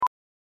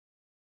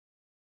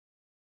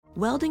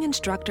Welding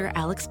instructor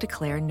Alex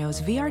DeClaire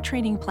knows VR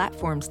training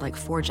platforms like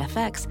Forge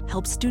FX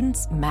help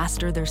students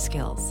master their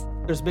skills.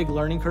 There's a big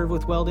learning curve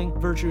with welding.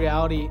 Virtual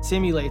reality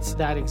simulates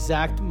that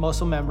exact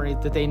muscle memory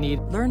that they need.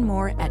 Learn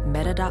more at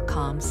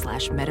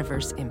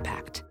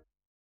meta.com/metaverseimpact.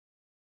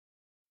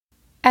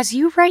 As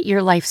you write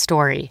your life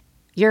story,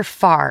 you're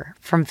far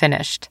from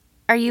finished.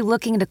 Are you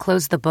looking to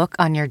close the book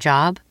on your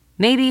job?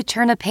 Maybe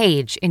turn a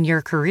page in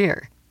your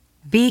career?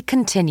 Be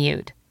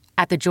continued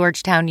at the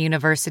Georgetown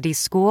University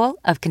School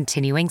of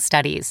Continuing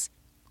Studies.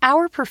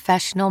 Our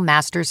professional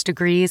master's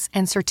degrees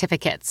and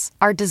certificates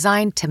are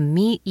designed to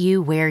meet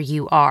you where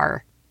you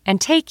are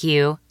and take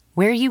you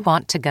where you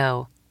want to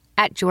go.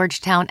 At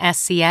Georgetown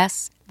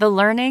SCS, the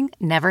learning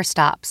never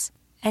stops,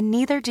 and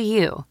neither do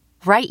you.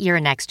 Write your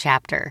next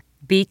chapter.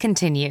 Be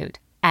continued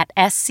at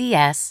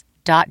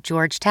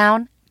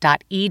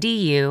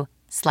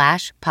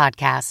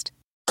scs.georgetown.edu/podcast.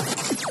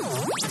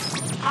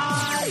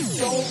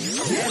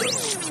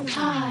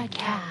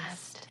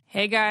 Podcast.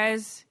 Hey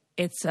guys,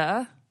 it's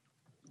a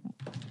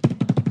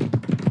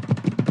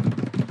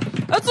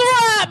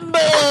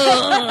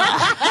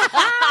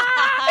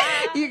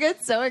You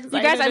get so excited.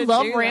 You guys, I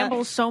love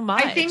rambles so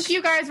much. I think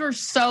you guys were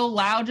so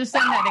loud just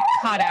then that it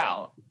cut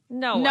out.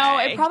 No,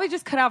 it probably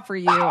just cut out for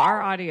you.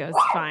 Our audio is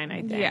fine, I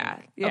think. Yeah.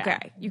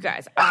 Okay, you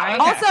guys.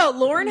 Also,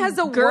 Lauren has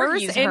the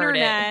Gergie's worst heard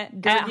internet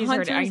it. at Gergie's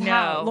heard it. Hunter's I know.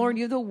 house. Lauren,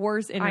 you have the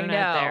worst I internet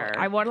know. there.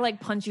 I want to like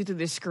punch you through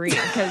the screen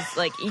because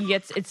like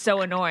it's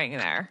so annoying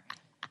there.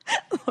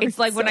 It's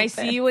like when I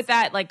see you with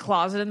that like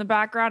closet in the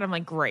background, I'm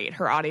like, great,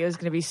 her audio is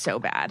going to be so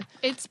bad.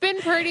 It's been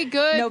pretty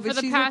good for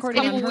the past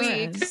couple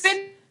weeks. It's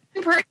been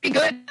pretty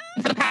good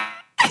for the past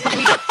couple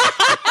weeks.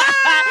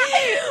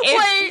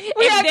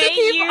 If they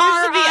use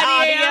the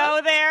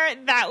audio there,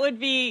 that would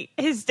be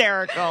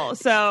hysterical.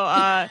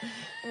 So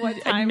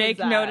what time make is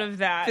that? note of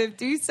that.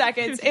 50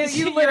 seconds.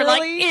 You You're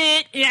literally,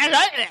 like,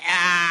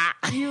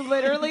 you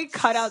literally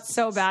cut out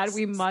so bad.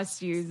 We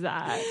must use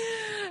that.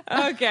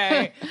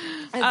 okay.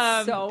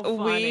 It's so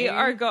funny. We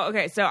are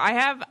okay. So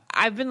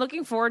I've been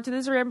looking forward to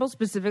this ramble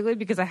specifically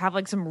because I have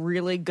like some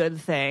really good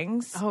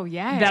things. Oh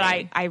yeah,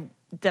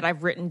 that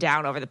I've written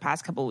down over the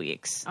past couple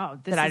weeks. Oh,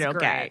 this that is I don't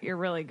great. get. You're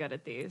really good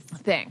at these.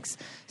 Thanks.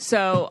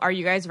 So, are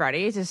you guys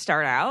ready to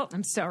start out?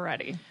 I'm so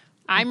ready.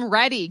 I'm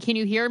ready. Can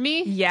you hear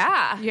me?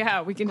 Yeah.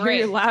 Yeah, we can Great.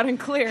 hear you loud and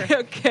clear.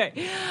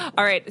 Okay.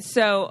 All right.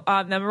 So,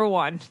 number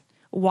one,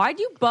 why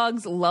do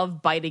bugs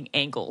love biting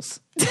ankles?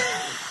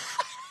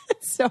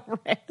 It's so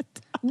random.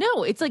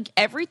 No, it's like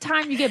every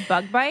time you get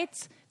bug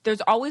bites,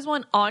 there's always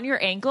one on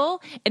your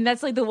ankle, and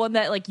that's like the one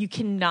that like you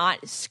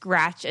cannot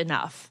scratch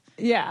enough.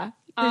 Yeah.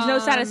 There's no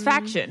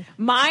satisfaction.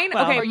 Mine.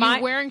 Well, okay. Are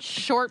you wearing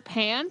short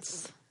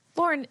pants?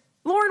 Lauren,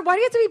 Why do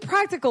you have to be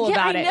practical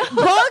about I it? know.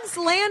 Bugs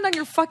land on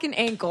your fucking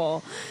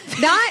ankle.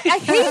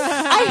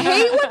 I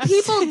hate when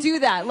people do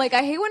that. Like,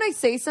 I hate when I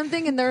say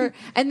something and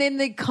then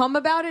they come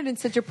about it in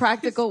such a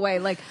practical way.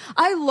 Like,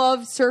 I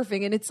love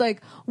surfing, and it's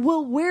like,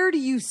 well, where do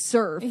you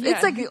surf? Yeah.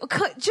 It's like,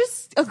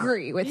 just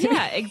agree with me.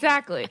 yeah,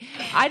 exactly.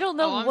 I don't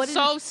know I'm what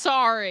so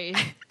sorry.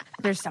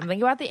 There's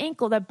something about the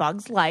ankle that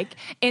bugs like,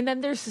 and then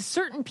there's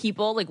certain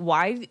people like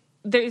why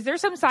there's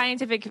some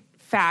scientific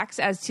facts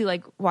as to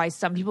like why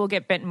some people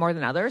get bitten more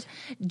than others.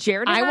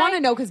 Jared and I want to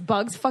know because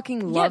bugs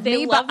fucking love they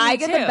me, love but me I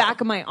get too. the back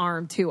of my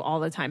arm too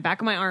all the time.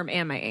 Back of my arm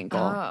and my ankle.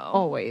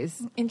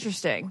 Always.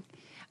 Interesting.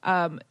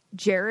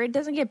 Jared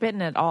doesn't get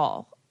bitten at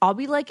all. I'll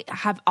be like,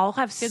 I'll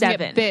have He 7. doesn't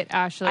get bit,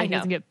 Ashley. I He know.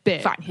 doesn't get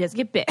bit. Fine, he doesn't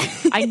get bit.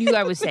 I knew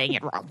I was saying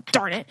it wrong.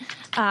 Darn it.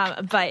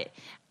 But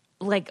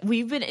like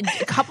we've been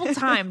a couple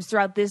times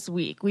throughout this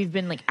week, we've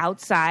been like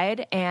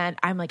outside and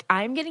I'm like,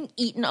 I'm getting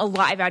eaten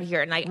alive out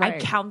here. And I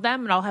count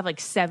them and I'll have like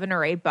 7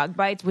 or 8 bug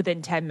bites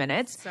within 10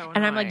 minutes. So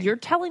and I'm like, annoying. you're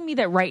telling me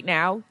that right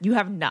now you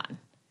have none.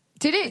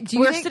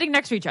 We're sitting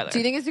next to each other. Do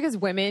you think it's because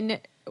women,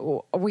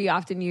 we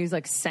often use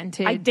like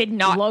scented I did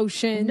not-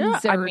 lotions No, or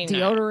I mean,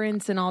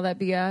 deodorants and all that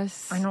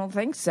BS? I don't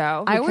think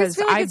so. I always because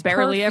feel like I it's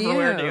barely ever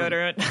wear perfume.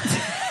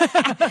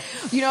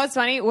 deodorant. You know what's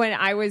funny? When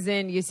I was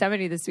in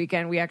Yosemite this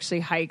weekend, we actually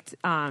hiked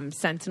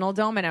Sentinel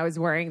Dome, and I was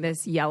wearing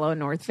this yellow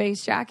North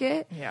Face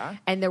jacket. Yeah.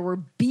 And there were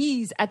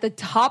bees at the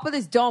top of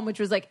this dome, which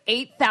was like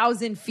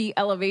 8,000 feet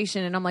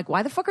elevation. And I'm like,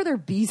 why the fuck are there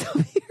bees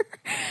up here?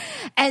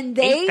 And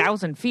they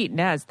 8,000 feet,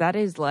 Nez. That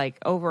is like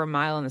over a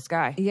mile in the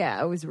sky.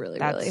 Yeah, it was really,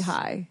 really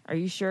high. Are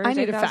you sure? I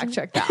need to fact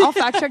check that. I'll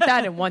fact check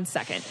that in 1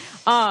 second.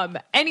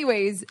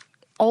 Anyways,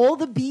 all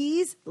the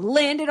bees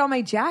landed on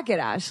my jacket,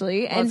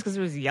 Ashley. Well, And it's because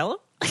it was yellow?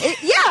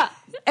 yeah.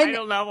 And, I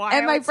don't know why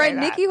And I my would say friend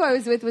that. Nikki, who I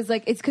was with, was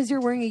like, it's because you're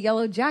wearing a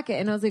yellow jacket.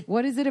 And I was like,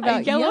 what is it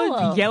about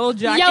yellow? Yellow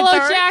jackets Yellow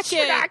are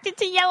jacket. attracted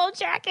to yellow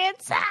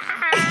jackets.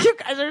 You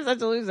guys are such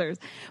losers.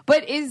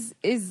 But is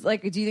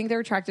like, do you think they're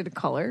attracted to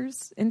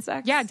colors,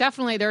 insects? Yeah,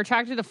 definitely. They're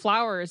attracted to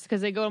flowers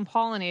because they go and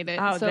pollinate it.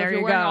 Oh, so there if you're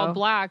you wearing go. all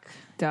black,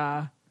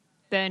 Duh.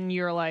 then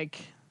you're like,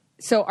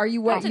 So are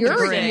you what? That's You're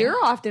interesting.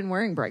 often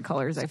wearing bright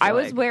colors, I feel I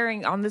was like.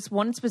 wearing, on this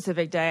one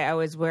specific day, I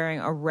was wearing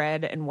a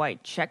red and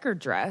white checkered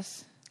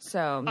dress.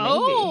 So maybe.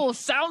 oh,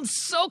 sounds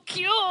so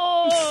cute.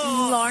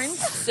 Lauren's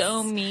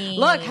so mean.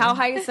 Look, how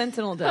high is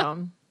Sentinel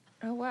Dome?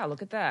 Oh, wow.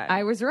 Look at that.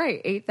 I was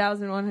right.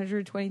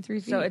 8,123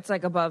 feet. So it's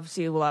like above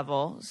sea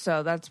level.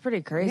 So that's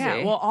pretty crazy.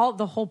 Yeah, well,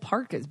 the whole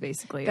park is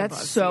basically above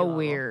sea level.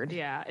 Weird.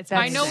 Yeah, it's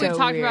I know so we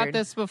talked weird. about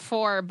this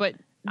before, but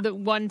the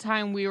one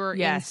time we were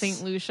in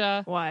St.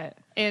 Lucia. What?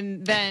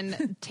 And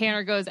then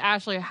Tanner goes,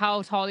 Ashley,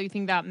 how tall do you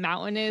think that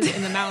mountain is?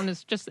 And the mountain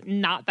is just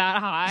not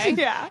that high.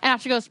 Yeah. And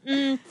Ashley goes,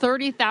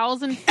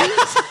 30,000 feet.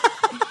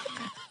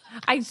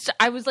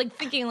 I was like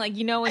thinking, like,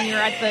 you know, when you're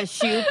at the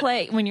shoe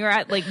place, when you're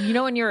at, like, you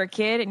know, when you're a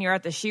kid and you're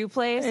at the shoe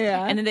place,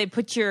 and then they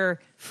put your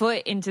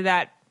foot into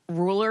that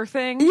ruler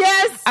thing.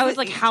 Yes. I was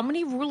like, how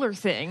many ruler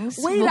things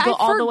Wait, will go I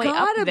all the way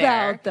forgot up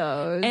there? about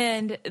those.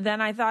 And then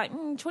I thought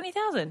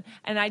 20,000,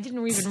 and I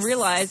didn't even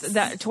realize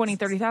that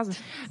 30,000.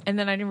 And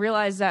then I didn't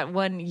realize that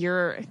when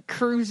you're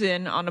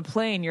cruising on a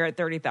plane, you're at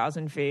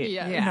 30,000 feet.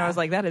 Yeah. And I was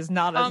like, that is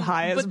not as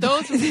high as but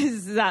those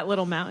is that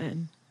little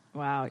mountain.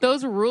 Wow.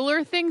 Those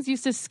ruler things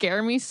used to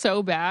scare me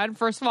so bad.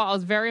 First of all, I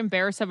was very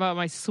embarrassed about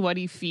my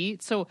sweaty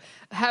feet. So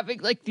having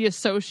like the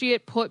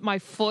associate put my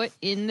foot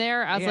in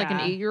there as like an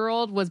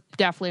 8-year-old was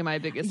definitely my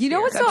biggest fear. You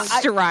know what's so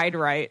stride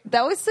right?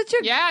 That was such a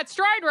it's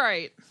stride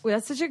right. Well,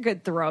 that's such a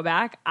good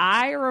throwback.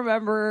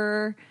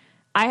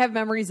 I have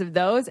memories of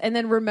those, and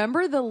then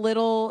remember the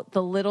little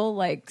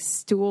like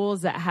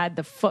stools that had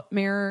the foot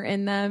mirror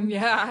in them.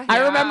 Yeah,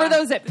 I remember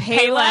those at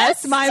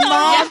Payless. My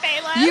mom,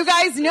 Payless. You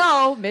guys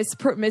know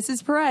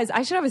Mrs. Perez.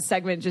 I should have a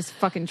segment just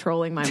fucking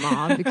trolling my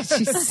mom because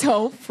she's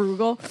so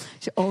frugal.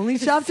 She only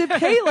shops at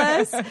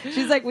Payless.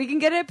 She's like, we can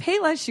get it at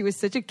Payless. She was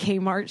such a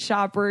Kmart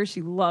shopper.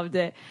 She loved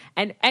it.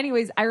 And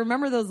anyways, I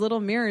remember those little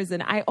mirrors,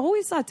 and I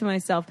always thought to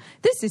myself,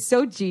 this is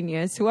so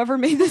genius. Whoever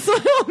made this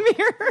little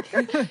mirror,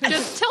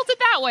 just tilt it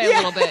that way.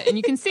 A little bit and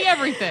you can see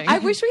everything. I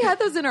wish we had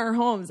those in our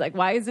homes. Like,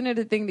 why isn't it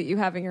a thing that you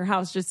have in your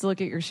house just to look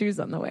at your shoes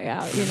on the way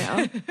out, you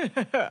know?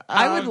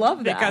 I would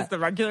love that. Because the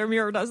regular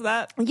mirror does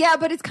that. Yeah,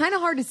 but it's kind of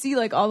hard to see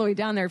like all the way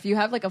down there. If you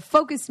have like a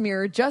focus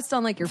mirror just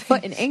on like your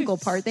foot and ankle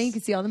part, then you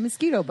can see all the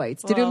mosquito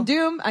bites. Well,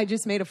 doom. I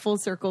just made a full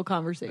circle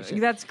conversation.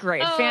 That's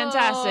great.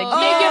 Fantastic.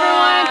 Thank you,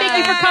 everyone. Thank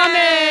you for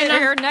coming.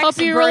 For your next Hope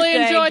you birthday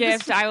really enjoyed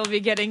gift, this. I will be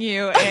getting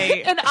you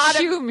an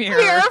shoe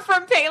mirror. Mirror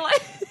from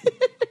Payless.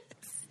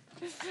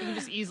 You can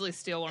just easily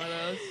steal one of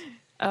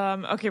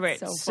those. Okay, wait.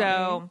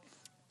 So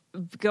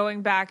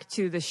going back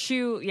to the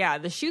shoe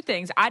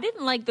things. I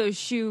didn't like those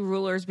shoe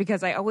rulers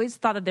because I always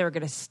thought that they were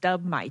going to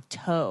stub my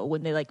toe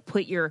when they like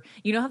put you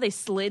know how they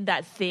slid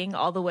that thing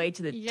all the way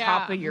to the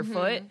top of your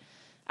foot?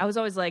 I was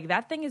always like,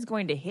 that thing is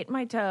going to hit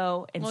my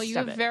toe and you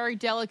stub have it. very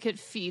delicate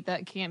feet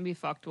that can't be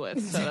fucked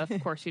with. So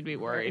of course you'd be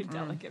worried.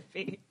 Delicate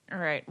feet. All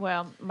right.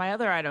 Well, my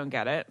other I don't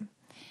get it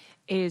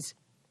is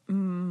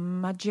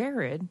my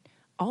Jared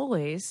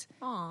always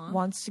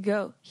wants to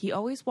go. He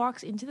always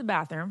walks into the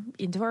bathroom,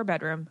 into our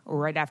bedroom,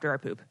 right after our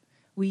poop.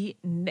 He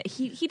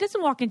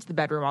doesn't walk into the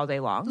bedroom all day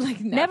long. Like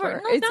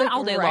never. No, it's not like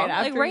all day right long.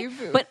 after Like, you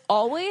poop. but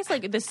always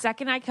like the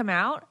second I come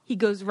out, he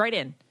goes right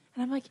in,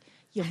 and I'm like,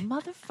 you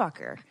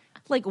motherfucker.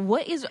 Like,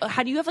 what is?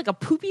 How do you have like a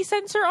poopy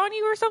sensor on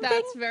you or something?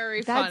 That's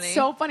very funny. That's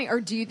so funny.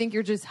 Or do you think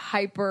you're just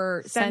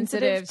hyper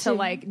sensitive to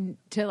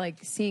like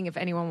seeing if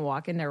anyone will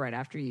walk in there right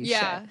after you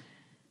shit?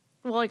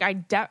 Well, like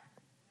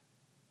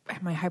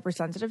am I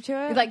hypersensitive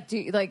to it? Like,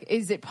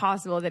 is it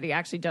possible that he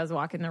actually does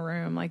walk in the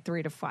room like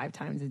 3 to 5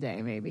 times a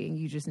day, maybe, and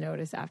you just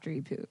notice after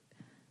you poop?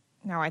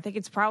 No, I think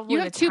it's probably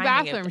you have 2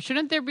 bathrooms.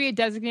 Shouldn't there be a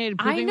designated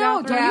pooping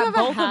bathroom? Don't you ever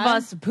both of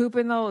us poop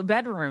in the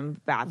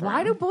bedroom bathroom.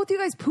 Why do both you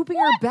guys poop in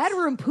your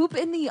bedroom? Poop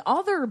in the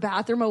other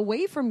bathroom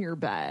away from your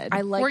bed.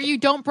 Where you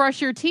don't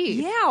brush your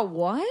teeth. Yeah,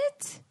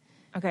 what?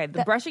 Okay,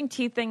 the brushing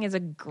teeth thing is a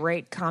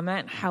great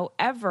comment.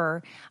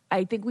 However,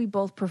 I think we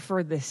both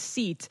prefer the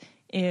seat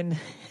in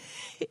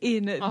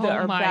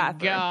our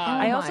bathroom.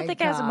 God. I also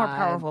think it has a more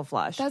powerful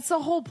flush. That's the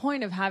whole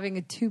point of having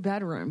a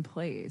 2-bedroom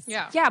place.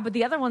 Yeah, but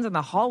the other one's in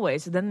the hallway,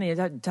 so then the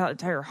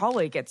entire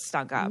hallway gets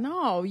stunk up.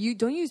 No, you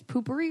don't use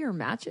poopery or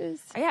matches?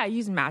 Yeah, I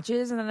use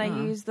matches and then I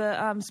use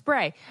the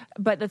spray.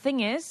 But the thing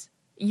is,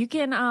 you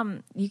can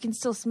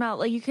still smell,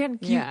 like you can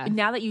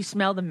now that you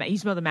smell the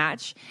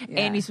match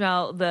and you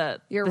smell the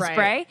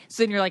spray,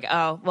 so then you're like,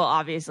 oh well,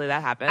 obviously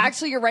that happened.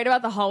 Actually, you're right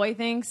about the hallway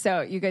thing.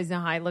 So you guys know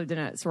how I lived in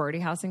a sorority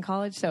house in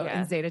college. So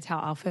in Zeta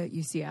Tau Alpha at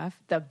UCF,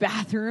 the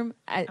bathroom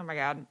oh my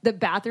god, the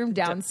bathroom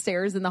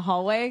downstairs in the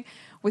hallway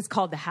was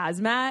called the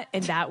hazmat,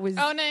 and that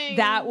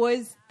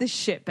was the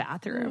shit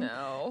bathroom.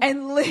 No.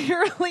 And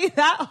literally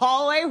that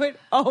hallway would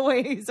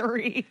always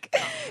reek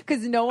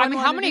because no one. I mean,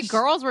 how many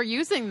girls were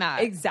using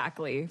that?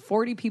 Exactly,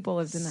 40 people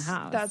lived in the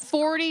house. That's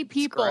 40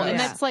 people, and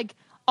that's like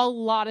a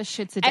lot of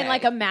shits a day. And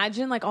like,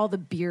 imagine like all the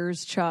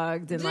beers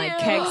chugged and like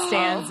keg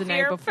stands the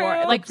night before,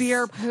 poop. like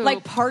beer poop,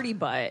 like party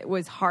butt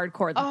was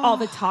hardcore. All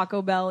the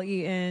Taco Bell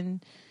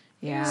eaten.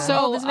 Yeah.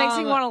 So this makes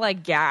me want to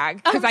like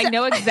gag because I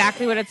know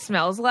exactly what it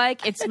smells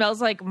like. It smells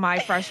like my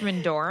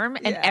freshman dorm,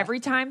 and every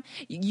time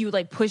you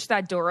like push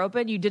that door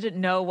open, you didn't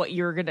know what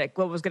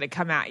was gonna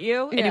come at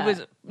you, and it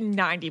was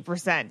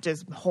 90%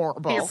 just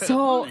horrible.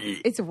 So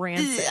it's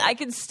rancid. I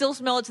can still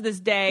smell it to this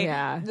day.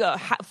 Yeah.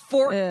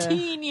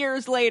 14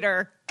 years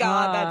later.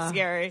 God, that's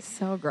scary.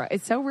 So gross.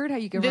 It's so weird how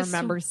you can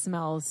remember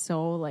smells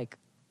so like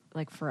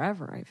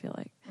forever. I feel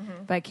like,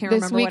 but I can't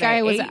remember what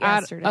I ate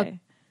yesterday.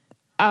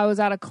 I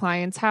was at a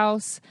client's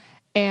house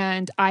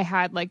and I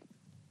had like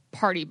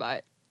party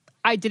butt.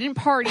 I didn't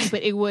party,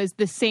 but it was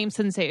the same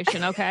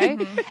sensation, okay?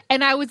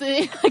 And I was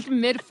like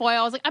mid-foil.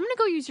 I was like, I'm going to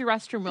go use your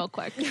restroom real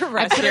quick.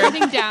 I put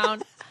everything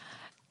down.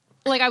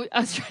 Like I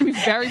was trying to be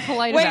very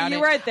polite about it. Wait, you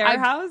were at their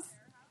house?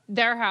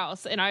 Their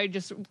house. And I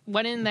just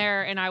went in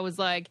there and I was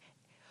like,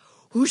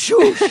 whoosh.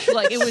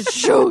 Like it was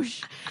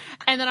shoosh.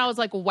 And then I was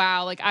like,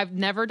 wow, like I've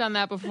never done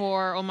that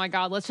before. Oh my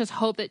God, let's just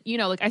hope that,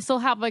 like I still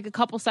have like a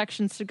couple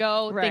sections to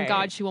go. Right. Thank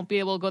God she won't be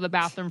able to go to the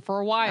bathroom for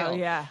a while. Oh,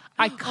 yeah.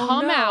 I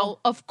come out.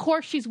 Of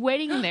course she's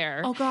waiting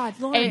there. Oh God,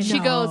 Lauren. And she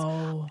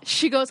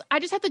goes, I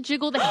just have to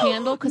jiggle the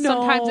handle because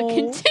sometimes it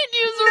continues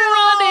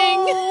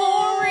running.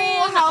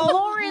 Lauren, how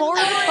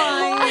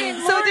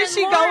mortifying. So did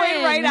she go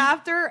in right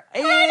after?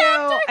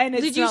 And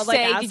it smelled like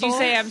asshole? Did you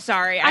say I'm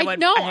sorry? I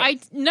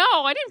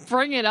didn't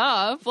bring it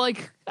up.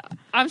 Like,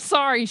 I'm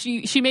sorry.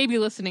 She may be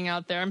listening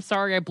out there. I'm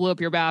sorry I blew up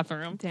your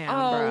bathroom. Damn,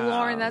 bro.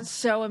 Lauren, that's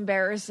so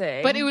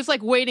embarrassing. But it was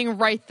like waiting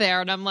right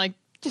there, and I'm like,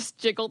 just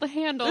jiggle the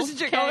handle. Just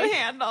jiggle the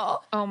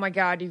handle. Oh my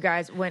God, you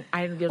guys! Can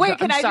I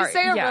just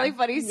say a really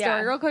funny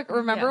story real quick?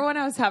 Remember when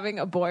I was having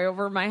a boy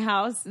over my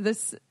house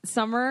this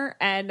summer,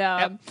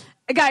 and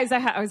guys,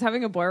 I was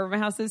having a boy over my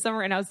house this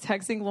summer, and I was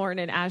texting Lauren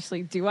and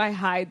Ashley, do I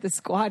hide the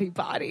squatty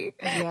potty?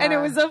 Yeah. And it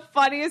was the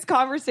funniest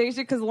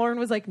conversation because Lauren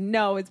was like,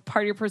 no, it's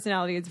part of your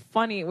personality. It's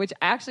funny, which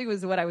actually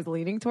was what I was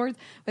leaning towards.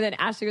 But then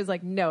Ashley was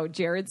like, no,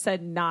 Jared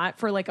said not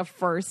for like a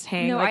first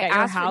hang. No, like I at your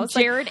asked house.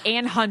 Jared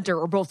and Hunter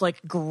were both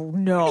like,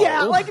 no.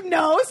 Yeah, like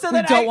no. So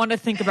then I don't want to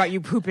think about you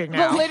pooping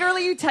now. But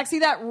literally, you text me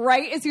that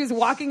right as he was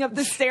walking up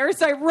the stairs.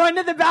 So I run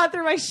to the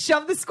bathroom. I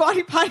shove the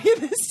squatty potty in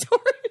the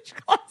storage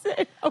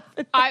closet.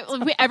 And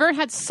open Everyone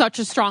had such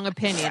a strong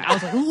opinion. I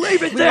was like,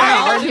 leave it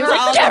there. We were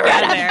all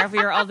together. We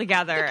were all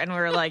together, and we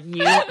were like,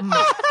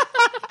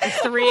 it's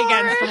 3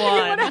 against 1.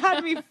 You would have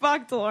had me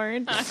fucked,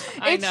 Lauren.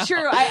 It's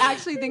true. I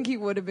actually think he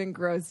would have been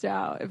grossed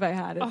out if I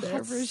had it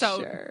there for so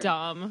sure.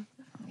 Dumb.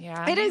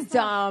 Yeah, it is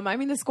dumb. I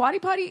mean, the squatty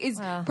potty is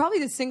probably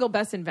the single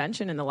best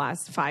invention in the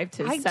last 5 to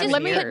 7 years.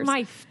 Let me put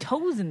my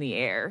toes in the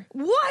air.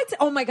 What?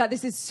 Oh my God,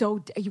 this is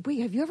so. Wait,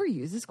 have you ever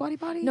used a squatty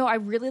potty? No, I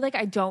really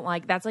I don't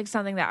like. That's like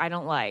something that I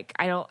don't like.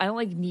 I don't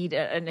like need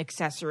an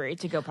accessory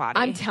to go potty.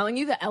 I'm telling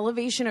you, the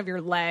elevation of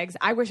your legs.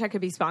 I wish I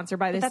could be sponsored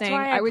by this thing.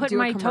 I would put do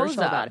my a commercial toes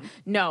about it.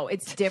 No,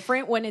 it's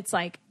different when it's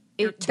like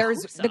there's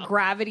the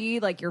gravity,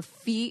 like your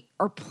feet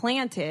are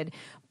planted.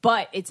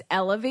 But it's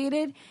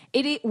elevated.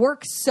 It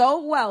works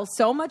so well,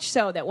 so much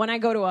so that when I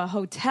go to a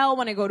hotel,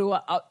 when I go to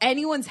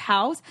anyone's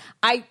house,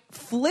 I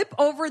flip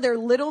over their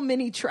little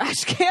mini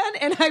trash can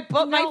and I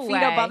put my feet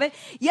above it.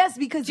 Yes,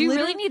 because do you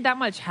really need that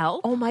much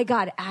help? Oh my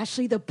God,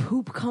 Ashley, the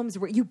poop comes.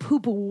 You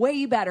poop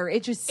way better.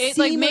 It just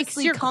like makes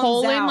your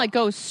colon like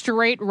go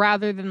straight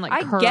rather than like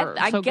curve.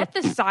 I get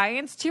the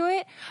science to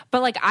it,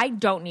 but like I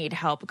don't need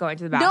help going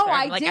to the bathroom.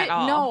 No, at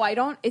all. No, I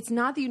don't. It's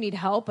not that you need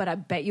help, but I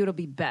bet you it'll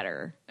be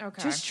better.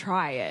 Okay, just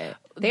try it.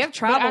 They have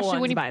travel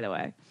ones, by the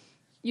way.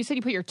 You said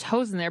you put your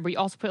toes in there, but you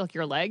also put like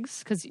your legs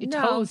because your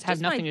toes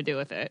have nothing to do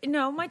with it.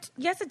 No,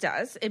 yes, it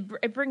does.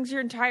 It brings your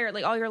entire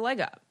all your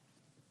leg up.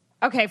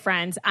 Okay,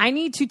 friends, I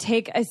need to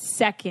take a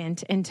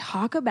second and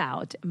talk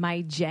about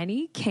my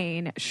Jenny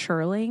Kane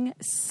Shirling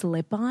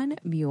slip-on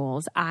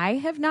mules. I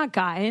have not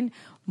gotten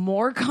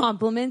more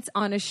compliments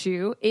on a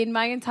shoe in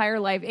my entire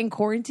life. In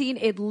quarantine,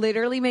 it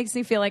literally makes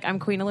me feel like I'm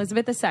Queen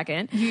Elizabeth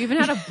II. You even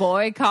had a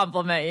boy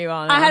compliment you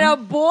on them. I had a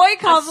boy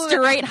compliment. A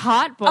straight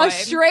hot boy. A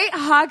straight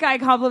hot guy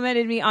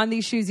complimented me on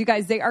these shoes. You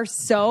guys, they are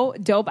so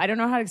dope. I don't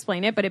know how to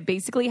explain it, but it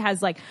basically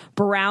has like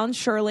brown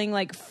shirling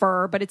like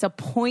fur, but it's a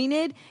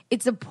pointed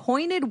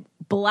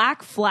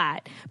black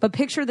flat. But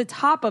picture the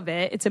top of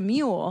it, it's a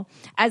mule,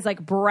 as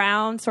like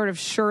brown sort of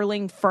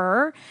shirling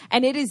fur.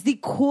 And it is the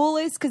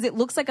coolest because it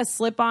looks like a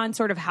slip-on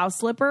sort of house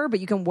slipper, but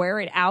you can wear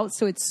it out.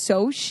 So it's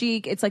so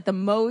chic. It's like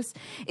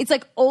it's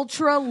like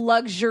ultra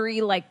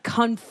luxury, like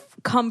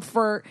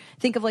comfort.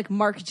 Think of like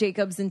Marc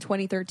Jacobs in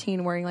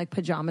 2013 wearing like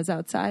pajamas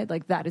outside.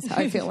 Like that is how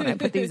I feel when I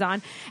put these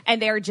on.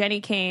 And they are Jenny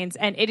Kane's,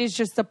 and it is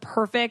just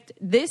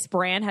this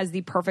brand has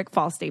the perfect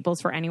fall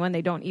staples for anyone.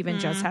 They don't even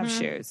just have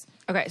shoes.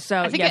 Okay,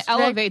 so I think it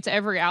elevates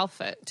every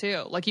outfit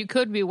too. Like you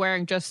could be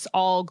wearing just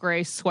all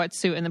gray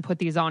sweatsuit and then put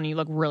these on and you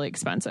look really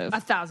expensive.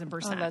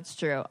 1,000%. Oh, that's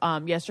true.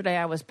 Yesterday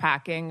I was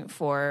packing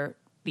for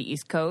the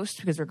East Coast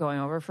because we're going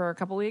over for a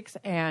couple weeks,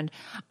 and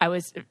I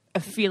was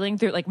feeling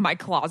through like my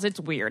closet's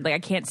weird. Like I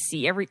can't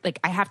see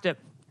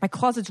my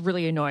closet's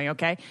really annoying.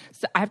 Okay,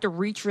 so I have to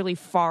reach really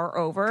far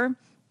over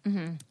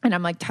and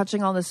I'm like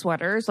touching all the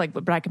sweaters, like,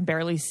 but I can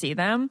barely see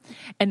them.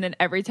 And then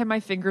every time my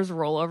fingers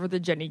roll over the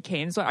Jenny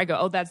Kane sweater, I go,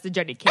 "Oh, that's the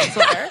Jenny Kane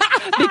sweater,"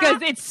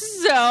 because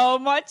it's so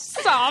much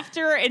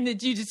softer, and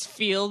that you just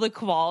feel the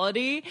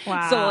quality.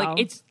 Wow. So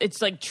like,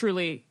 it's like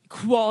truly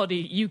quality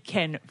you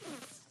can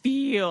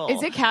feel.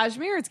 Is it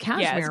cashmere? It's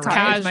cashmere, Yeah, it's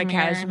right? my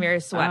cashmere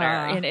sweater,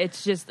 and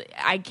it's just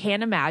I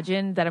can't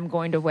imagine that I'm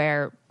going to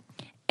wear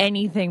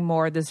anything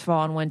more this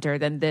fall and winter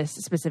than this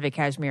specific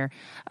cashmere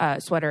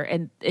sweater.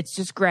 And it's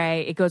just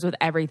gray. It goes with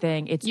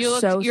everything. It's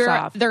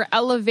soft. They're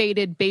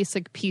elevated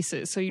basic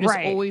pieces, so you just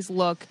Right. always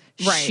look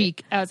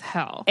chic as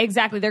hell.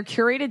 Exactly. They're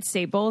curated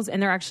staples,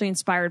 and they're actually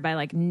inspired by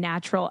like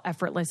natural,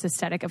 effortless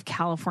aesthetic of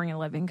California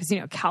living. Because,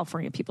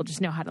 California people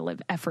just know how to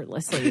live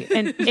effortlessly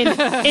and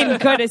in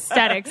good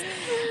aesthetics.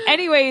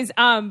 Anyways,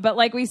 but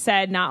like we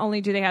said, not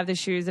only do they have the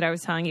shoes that I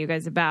was telling you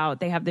guys about,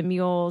 they have the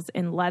mules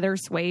in leather,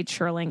 suede,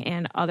 shearling,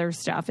 and other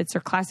stuff. It's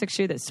their classic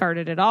shoe that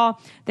started it all.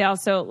 They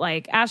also,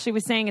 like Ashley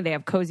was saying, they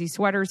have cozy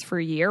sweaters for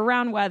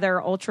year-round weather,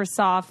 ultra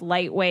soft,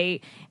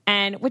 lightweight,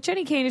 and with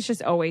Jenny Kane, it's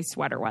just always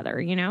sweater weather,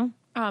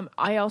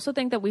 I also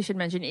think that we should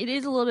mention it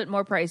is a little bit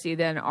more pricey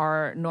than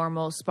our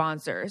normal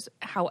sponsors.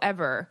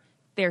 However,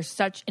 they're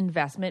such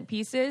investment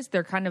pieces.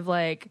 They're kind of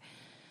like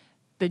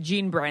the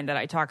jean brand that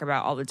I talk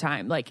about all the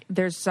time. Like,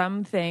 there's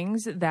some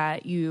things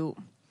that you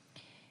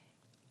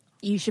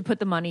should put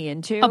the money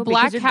into. A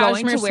black because you're going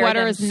cashmere to wear sweater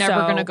them is never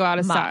so going to go out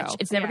of much. style.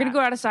 It's never going to go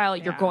out of style.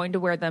 You're going to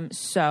wear them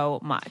so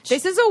much.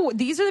 These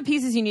are the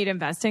pieces you need to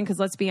invest in, because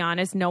let's be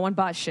honest, no one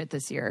bought shit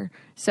this year.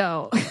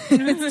 So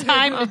it's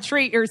time to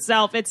treat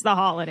yourself. It's the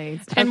holidays.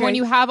 And when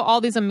you have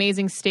all these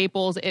amazing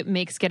staples, it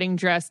makes getting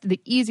dressed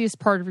the easiest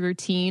part of your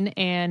routine.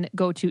 And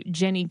go to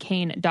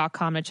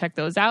jennykane.com to check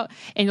those out.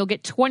 And you'll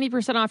get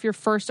 20% off your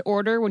first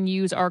order when you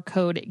use our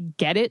code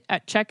GETIT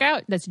at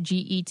checkout. That's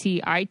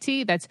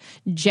GETIT. That's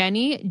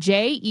Jenny,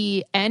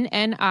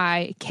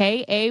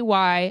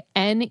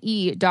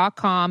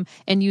 JENNIKAYNE.com,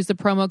 and use the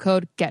promo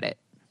code GETIT.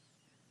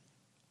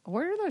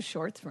 Where are those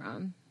shorts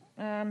from?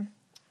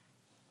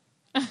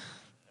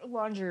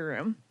 Laundry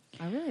room.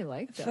 I really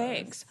like those.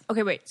 Thanks.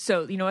 Okay, wait.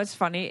 So, you know what's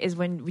funny is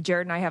when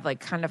Jared and I have like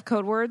kind of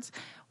code words,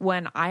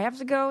 when I have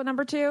to go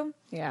number 2,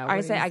 Yeah, I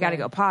what do say you I got to say?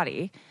 go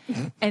potty.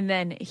 And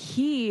then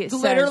he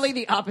says, Literally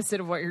the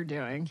opposite of what you're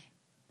doing.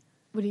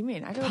 what do you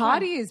mean? I go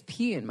Potty is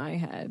pee in my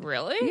head.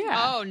 Really?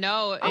 Yeah. Oh,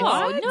 no.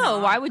 Oh, no.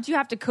 Why would you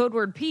have to code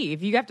word pee?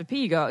 If you have to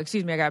pee, you go,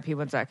 excuse me, I got to pee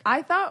 1 sec.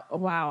 I thought,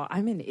 wow,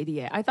 I'm an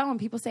idiot. I thought when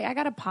people say I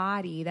got a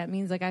potty, that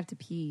means like I have to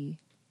pee.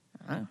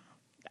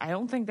 I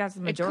don't think that's the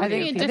could majority be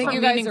of a people. I think different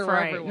you guys meaning are for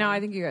right. everyone. No,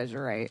 I think you guys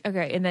are right.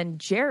 Okay, and then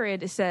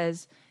Jared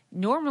says,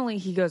 normally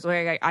he goes,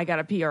 well, I got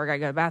to pee or I got to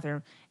go to the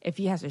bathroom. If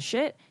he has to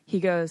shit, he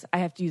goes, I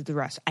have to use the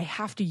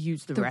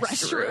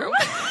restroom.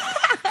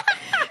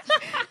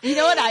 You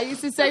know what I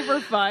used to say for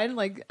fun?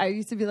 Like, I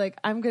used to be like,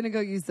 I'm going to go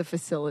use the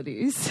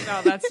facilities.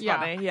 Oh, that's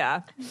funny.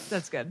 Yeah,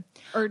 that's good.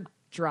 Or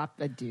drop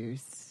a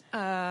deuce.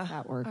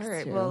 That works All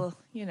right, too. well,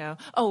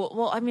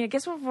 I mean, I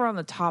guess if we're on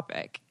the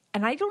topic,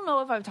 and I don't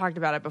know if I've talked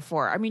about it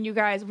before. I mean, you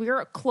guys,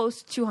 we're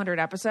close to 200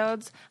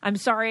 episodes. I'm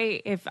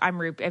sorry if I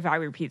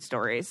repeat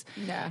stories.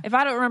 Yeah. If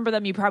I don't remember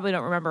them, you probably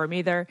don't remember them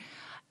either.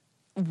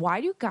 Why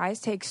do guys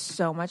take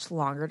so much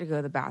longer to go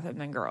to the bathroom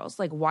than girls?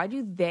 Like, why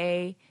do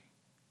they?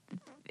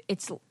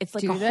 It's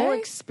like Do a whole they?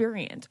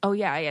 experience. Oh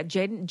yeah.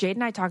 Jade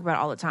and I talk about it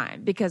all the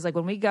time, because like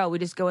when we go, we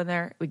just go in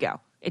there, we go.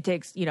 It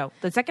takes, the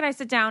second I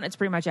sit down, it's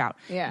pretty much out.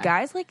 Yeah.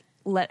 Guys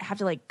have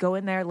to go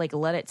in there,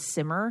 let it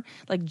simmer.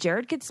 Like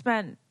Jared could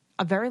spend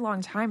a very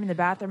long time in the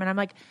bathroom, and I'm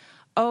like,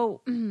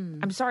 oh,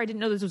 I'm sorry, I didn't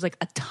know this was like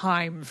a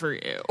time for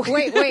you.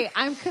 Wait,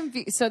 I'm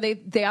confused. So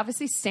they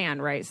obviously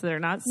stand, right? So they're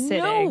not sitting.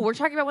 No, we're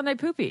talking about when they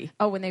poopy.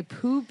 Oh, when they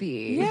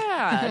poopy.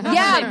 Yeah.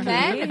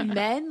 Yeah,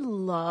 men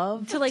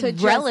love To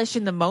just- relish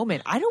in the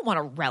moment. I don't want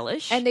to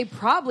relish. And they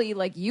probably,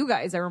 like you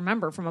guys, I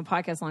remember from a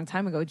podcast a long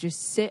time ago,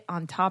 just sit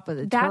on top of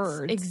the that's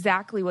turds.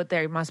 exactly what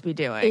they must be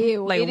doing.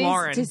 Ew, like it is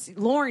Lauren.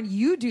 Lauren,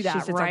 you do that,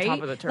 sits on right?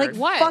 top of the turd. Like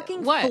What?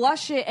 fucking What?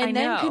 flush it and I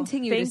then know.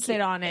 continue to Thank sit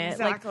you. on it.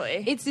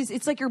 Exactly. Like,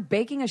 it's like you're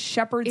baking a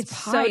shepherd's It's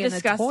pie so in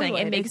disgusting. the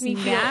toilet. It makes It's me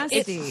feel nasty.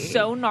 it's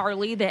so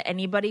gnarly that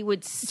anybody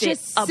would sit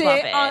just above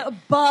sit it.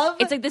 above.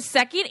 It's like the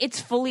second it's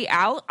fully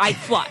out, I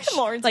flush.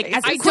 Lauren's like face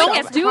as is I quick don't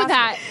as do possible.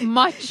 that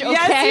much, okay?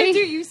 Yes, you do.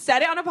 You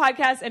said it on a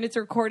podcast and it's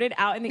recorded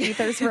out in the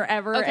ethers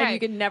forever, and Okay. you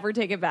can never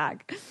take it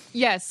back.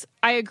 Yes,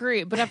 I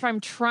agree. But if I'm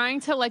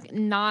trying to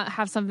not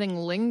have something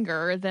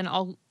linger, then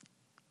I'll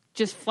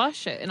just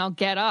flush it and I'll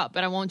get up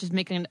and I won't just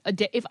make a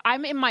day. If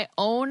I'm in my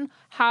own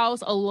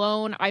house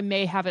alone, I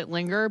may have it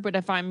linger. But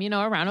if I'm,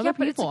 around other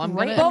but it's people, I'm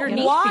great going to. underneath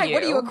But why? you.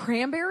 What are you, a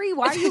cranberry?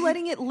 Why are you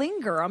letting it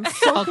linger? I'm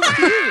so confused.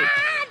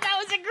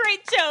 That was a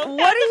great joke.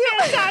 What are you?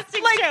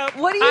 Fantastic joke.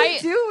 What are you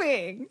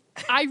doing?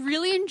 I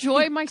really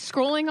enjoy my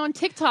scrolling on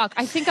TikTok.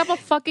 I think I'm a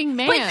fucking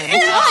man.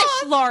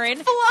 Flush, Lauren.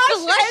 Flush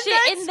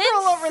it and then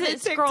scroll over the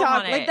scroll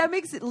TikTok. on Like it. that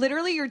makes it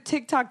literally your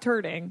TikTok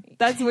turning.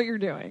 That's what you're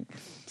doing.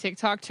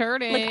 TikTok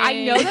turning. Like,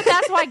 I know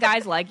that's why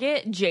guys like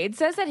it. Jade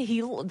says that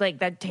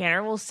that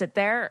Tanner will sit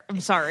there. I'm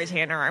sorry,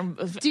 Tanner.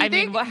 Do you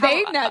think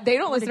they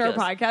don't listen to our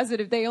podcast,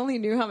 but if they only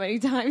knew how many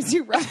times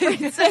you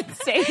reference it,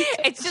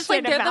 it's just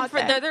like they're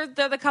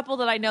the couple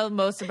that I know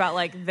most about,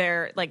 like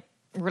their like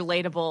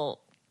relatable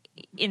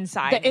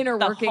inside the inner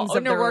workings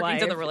of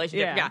the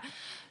relationship. Yeah.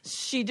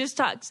 She just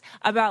talks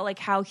about like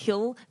how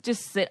he'll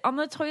just sit on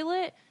the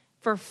toilet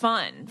for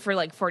fun for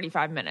like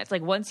 45 minutes.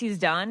 Like once he's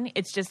done,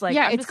 it's just like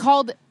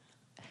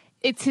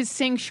it's his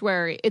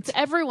sanctuary. It's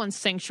everyone's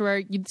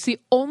sanctuary. It's the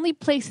only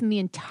place in the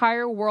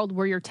entire world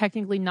where you're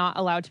technically not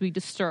allowed to be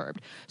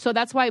disturbed. So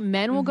that's why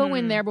men will go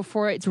in there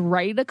before it's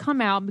ready to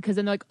come out, because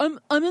then they're like,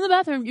 I'm in the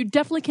bathroom. You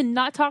definitely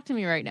cannot talk to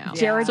me right now.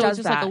 Jared so does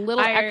it's just that. like a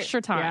little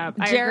extra time.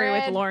 Yeah, I Jared,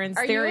 agree with Lauren's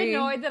theory. Are you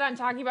annoyed that I'm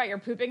talking about your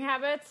pooping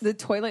habits? The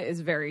toilet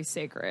is very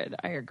sacred.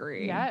 I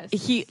agree. Yes.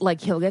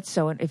 He'll get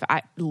so if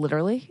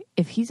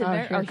he's in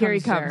there. Here he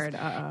comes. Jared.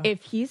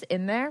 If he's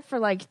in there for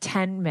like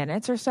 10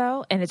 minutes or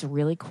so and it's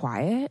really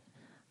quiet,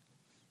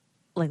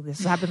 like this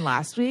happened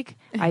last week,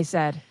 I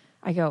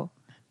go,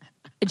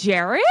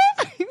 Jared,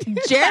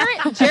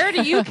 are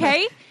you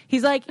okay?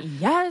 He's like,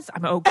 yes,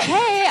 I'm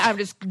okay. I'm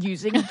just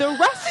using the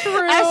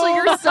restroom. Ashley,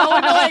 you're so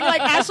annoying.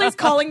 Like, Ashley's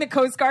calling the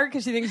Coast Guard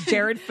because she thinks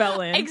Jared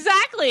fell in.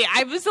 Exactly.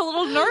 I was a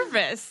little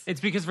nervous. It's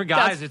because for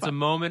guys, it's a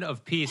moment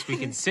of peace. We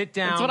can sit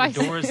down.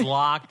 The door is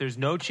locked. There's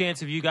no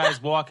chance of you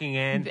guys walking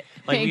in.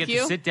 Like, we get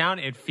to sit down.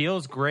 It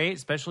feels great,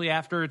 especially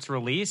after it's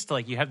released.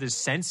 Like, you have this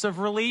sense of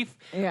relief.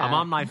 Yeah. I'm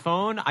on my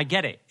phone. I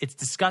get it. It's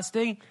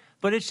disgusting.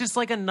 But it's just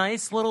like a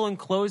nice little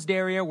enclosed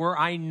area where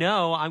I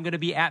know I'm going to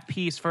be at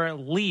peace for at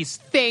least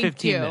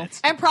 15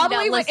 minutes. And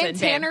probably Now, listen, in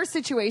Tanner's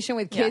situation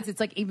with kids, it's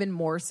like even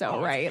more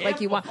so, right?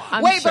 Like you want.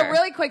 I'm Wait, sure. but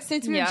really quick,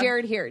 since we have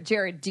Jared here,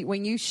 Jared,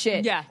 when you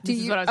shit, Yeah, do this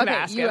is you? what I was gonna okay,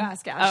 ask you him.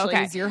 ask Ashley.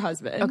 Okay. He's your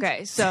husband.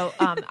 Okay, so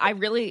I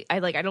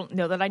don't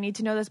know that I need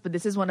to know this, but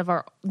this is one of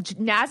our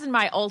Naz and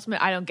my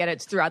ultimate. I don't get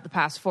it throughout the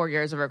past 4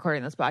 years of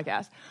recording this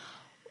podcast.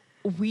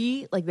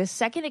 We like the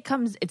second it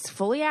comes, it's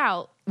fully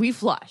out. We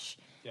flush.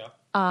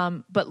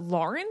 But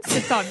Lauren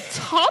sits on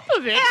top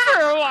of it for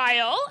a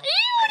while.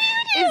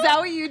 Is that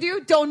what you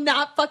do? Don't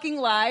not fucking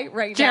lie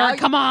right now. Jared,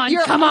 come on,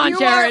 You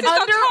Jared. Are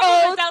under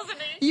oath. doesn't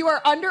he? You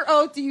are under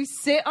oath. Do you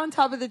sit on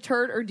top of the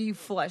turd or do you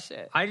flush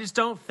it? I just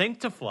don't think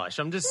to flush.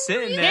 I'm just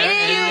sitting there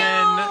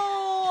and then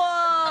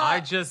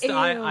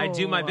I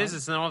do my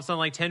business, and then all of a sudden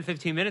like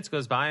 10-15 minutes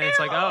goes by and it's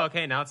like, oh,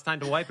 okay, now it's time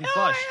to wipe and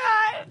flush.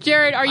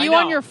 Jared, are you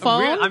on your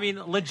phone? I mean,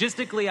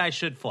 logistically I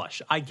should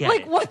flush. I get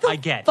Like it. what the I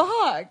get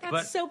fuck? But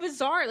That's so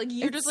bizarre. Like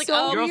you're It's just like, so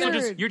oh,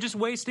 weird. you're just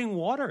wasting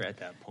water at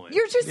that point.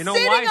 You're just you know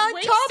sitting why?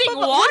 on top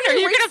Wasting of water.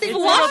 You're gonna wasting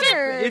flush it.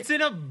 water. It's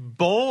in a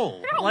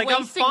bowl. Like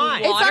I'm wasting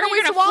fine. It's not a You're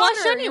waste gonna of water.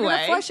 flush You're anyway.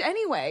 gonna flush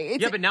anyway.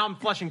 It's Yeah, but now I'm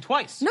flushing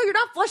twice. no, you're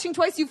not flushing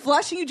twice. You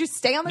flush and you just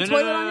stay on the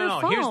toilet on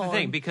your phone. Here's the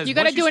thing, because You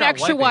gotta once do an start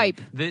extra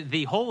wiping, wipe.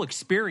 The whole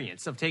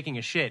experience of taking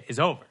a shit is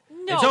over.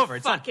 No it's over.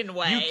 It's fucking done.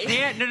 way. You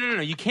can't.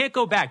 No. You can't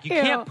go back. You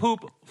can't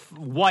poop,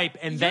 wipe,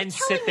 and then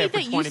sit there for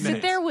 20 minutes.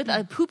 Sit there with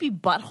a poopy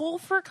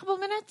butthole for a couple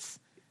minutes?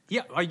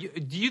 Yeah.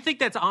 Do you think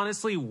that's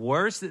honestly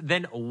worse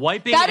than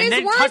wiping That and is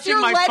then worse. touching You're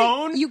my letting,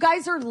 phone? You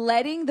guys are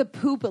letting the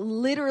poop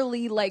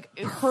literally like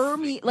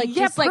permeate, like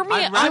Yeah, just like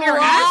permeate on your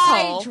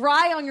asshole.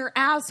 dry on your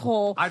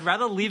asshole. I'd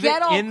rather leave Get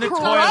it all in the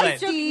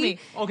crusty. toilet.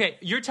 Okay,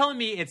 you're telling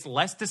me it's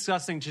less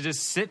disgusting to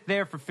just sit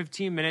there for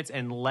 15 minutes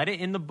and let it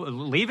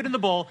leave it in the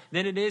bowl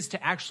than it is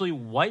to actually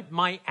wipe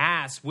my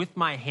ass with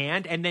my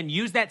hand and then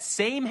use that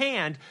same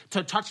hand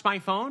to touch my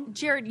phone?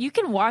 Jared, you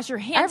can wash your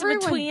hands Everyone-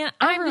 between.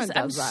 everyone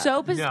I'm does that.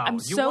 so busy. No, I'm you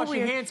so wash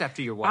weird. your hands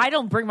after you wipe. I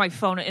don't bring my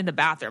phone in the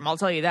bathroom. I'll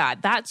tell you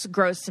that. That's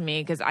gross to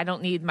me because I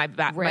don't need my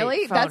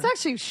Really? my phone. That's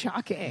actually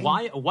shocking.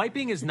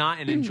 Wiping is not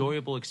an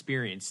enjoyable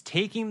experience.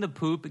 Taking the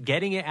poop,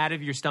 getting it out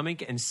of your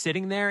stomach, and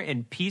sitting there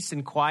in peace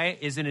and quiet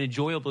is an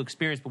enjoyable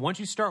experience. But once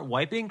you start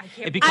wiping,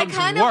 it becomes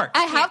work.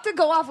 I have to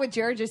go off what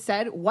Jared just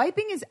said.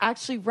 Wiping is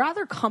actually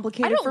rather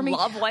complicated I don't for me.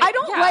 love wiping. I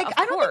don't Yeah, like. of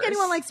I don't think course.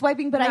 anyone likes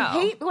wiping, but I No.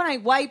 hate when I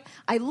wipe.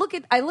 I look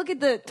at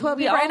the toilet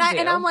We paper all and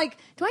do. I'm like,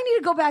 do I need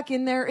to go back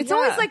in there? It's Yeah.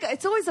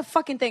 always a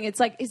fucking thing. It's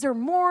like, is there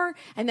more?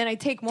 And then I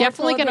take more.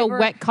 Definitely toilet get a paper.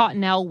 wet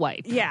cottonelle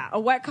wipe. Yeah, a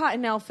wet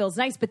cottonelle feels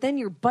nice, but then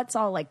your butt's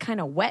all like kind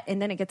of wet,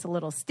 and then it gets a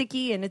little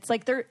sticky, and it's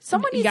like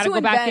someone You needs got to to go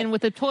invent, back in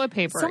with the toilet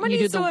paper. Someone You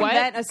do needs the to wet,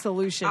 invent a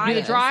solution. you to do the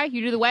this. dry,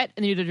 you do the wet,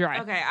 and then you do the dry.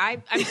 Okay,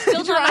 I'm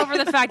still not over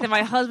the fact that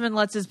my husband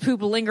lets his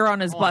poop linger on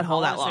his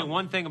butthole I that want to say long.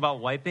 one thing about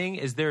wiping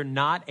is there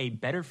not a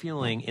better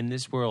feeling in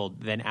this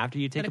world than after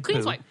you take Than a a clean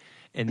poop swipe.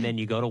 and then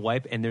you go to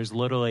wipe and there's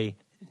literally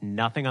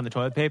nothing on the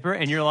toilet paper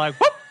and you're like,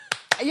 whoop,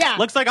 Yeah,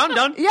 looks like I'm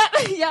done.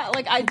 yeah.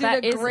 Like I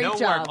That did a is great No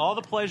job. work, all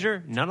the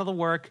pleasure, none of the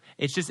work.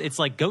 It's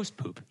like ghost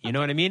poop. You know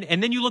what I mean?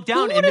 And then you look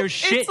down Who and there's would've-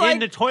 shit it's like in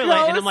the toilet,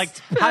 and I'm like,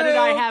 ghost how did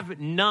I poo. have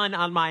none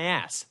on my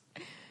ass?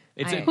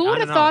 Who would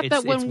have thought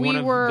that when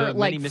we were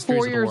like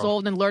 4 years world.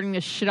 old and learning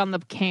to shit on the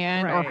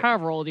can, or Right.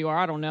 however old you are,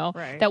 I don't know,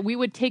 Right. that we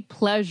would take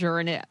pleasure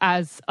in it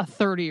as a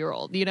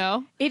 30-year-old, you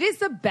know? It is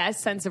the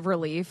best sense of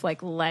relief,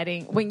 like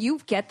when you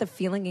get the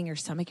feeling in your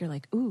stomach, you're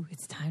like, ooh,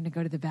 it's time to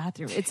go to the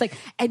bathroom. It's like,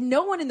 and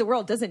no one in the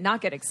world doesn't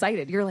not get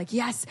excited. You're like,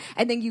 yes.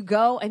 And then you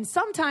go, and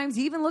sometimes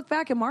you even look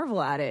back and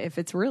marvel at it if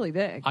it's really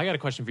big. I got a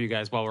question for you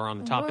guys while we're on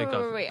the topic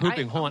of wait,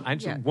 pooping. Hold on. I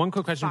just one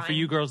quick question for Fine.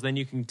 you girls, then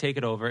you can take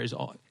it over.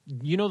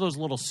 You know those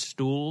little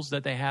stools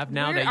that they have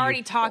now? We're that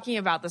already talking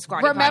about the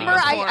squatty Remember,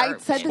 potty I before.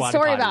 said the Squatty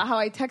story potty. about how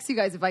I text you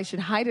guys if I should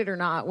hide it or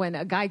not when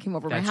a guy came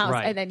over my That's house,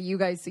 right. and then you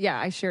guys,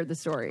 I shared the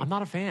story. I'm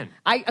not a fan.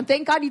 I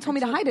thank God you told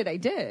me to hide it. I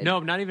did. No,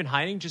 not even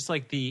hiding, just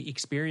like the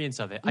experience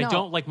of it. I No.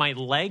 don't like my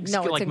legs,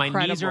 No, feel it's like my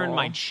knees are in incredible.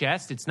 my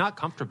chest. It's not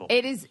comfortable.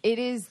 It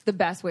is the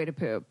best way to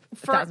poop.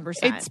 1,000%.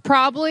 It's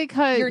probably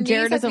because Your knees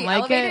Jared has to doesn't be like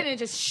elevated it. and it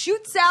just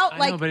shoots out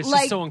I know, but it's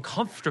just so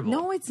uncomfortable.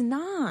 No, it's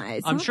not.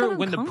 It's I'm not sure that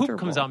when the poop comes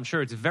uncomfortable. out, I'm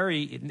sure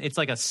it's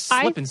like a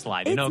slip and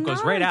slide. You know, it It's goes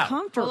not right out.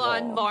 uncomfortable.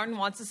 Hold on, Lauren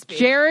wants to speak.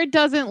 Jared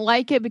doesn't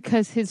like it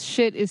because his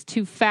shit is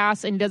too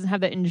fast and he doesn't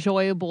have that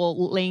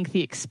enjoyable,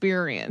 lengthy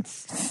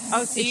experience.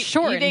 Oh, so It's you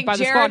shortened think by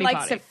the Jared squatty likes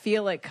potty. to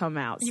feel it come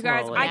out You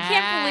guys, slowly. I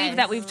can't believe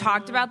that we've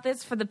talked about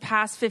this for the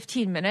past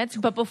 15 minutes,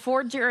 but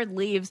before Jared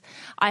leaves,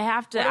 I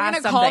have to We're ask going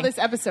to something. call this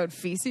episode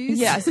feces.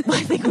 Yes,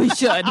 I think we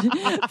should.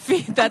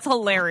 That's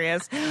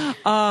hilarious.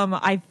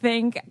 I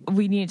think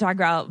we need to talk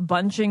about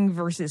bunching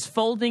versus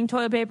folding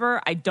toilet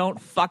paper. I don't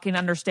fucking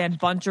understand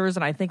bunchers,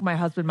 and I think my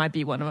husband might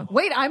be one of them.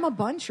 Wait, I'm a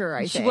buncher,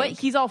 I think. What?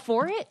 He's all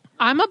for it?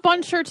 I'm a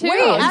buncher too. Wait,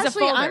 he's a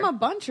actually, folder. I'm a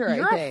buncher,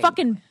 You're I a think.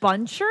 fucking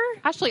buncher?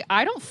 Actually,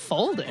 I don't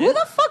fold it. Who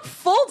the fuck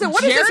folds it?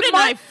 What is Jared this? and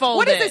I fold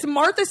what is it. this,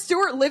 Martha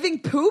Stewart living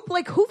poop?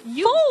 Like, who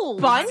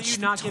folds? How do you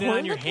not get it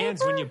on your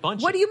hands when you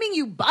bunch What it? do you mean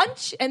you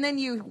bunch and then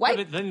you wipe?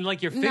 But then,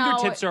 like, your No,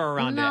 fingertips are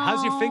around it.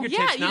 How's your no. fingertips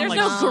Yeah, not there's like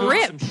no scoop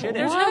grip. some shit in?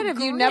 There's What? no Have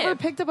you grip. never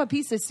picked up a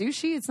piece of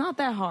sushi? It's not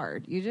that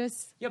hard. You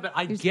just Yeah, but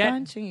I you're get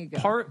bunching, you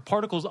go.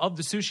 particles of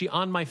the sushi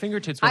on my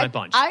fingertips when I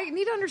bunch. I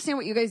need to understand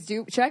what you guys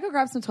do. Should I go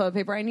grab some toilet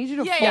paper? I need you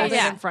to Yeah, fold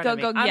yeah. it in front Go, of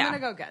me. go, I'm yeah. gonna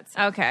go get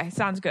some. Okay,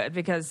 sounds good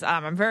because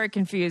I'm very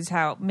confused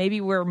how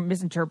maybe we're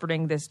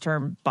misinterpreting this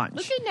term bunch.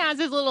 Look at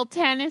Naz's little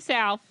tennis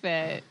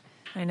outfit.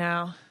 I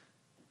know.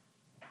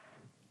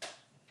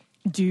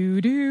 Do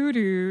do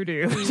do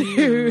do do.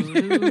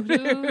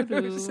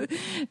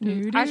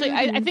 Actually,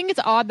 I think it's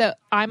odd that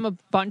I'm a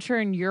buncher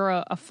and you're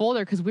a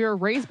folder because we were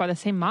raised by the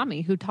same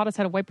mommy who taught us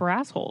how to wipe our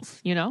assholes,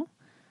 you know?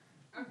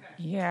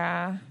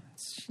 Yeah,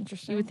 it's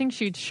interesting. You would think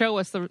she'd show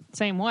us the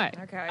same way.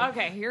 Okay.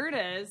 Okay, here it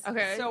is.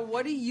 Okay. So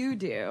what do? You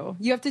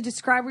have to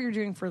describe what you're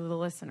doing for the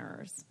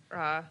listeners.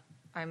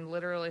 I'm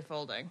literally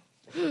folding.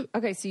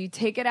 Okay, so you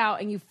take it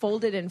out and you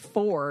fold it in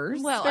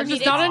fours. Well, There's I mean,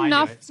 just not I do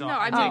enough. it, so No,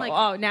 I I mean, take-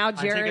 like, now I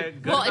take a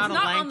Jared. good well, it's amount of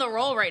not length. on the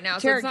roll right now,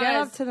 so Jared, it's not get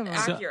as up to the mic.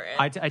 So accurate.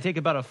 I take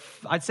about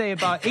I'd say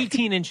about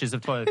 18 inches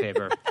of toilet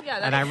paper,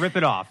 and I rip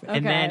it off,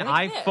 and then Like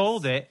I this.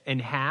 fold it in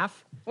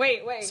half.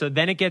 Wait. So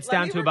then it gets Let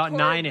down me to about record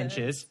 9 this.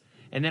 inches,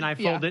 and then I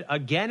fold it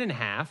again in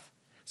half,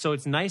 so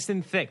it's nice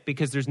and thick.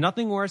 Because there's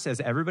nothing worse, as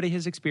everybody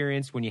has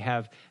experienced, when you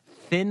have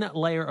thin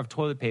layer of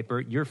toilet paper,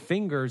 your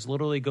fingers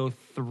literally go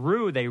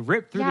through. They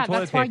rip through Yeah, the toilet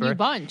that's why paper, you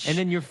bunch. and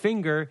then your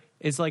finger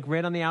is like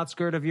right on the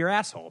outskirt of your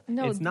asshole.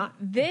 no, it's not.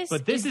 This,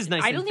 but this is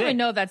nice. I and don't thick. even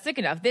know if that's thick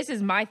enough. This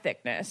is my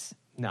thickness.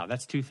 No,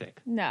 that's too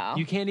thick. No.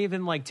 You can't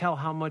even like tell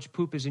how much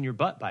poop is in your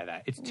butt by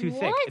that. It's too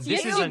thick. What? This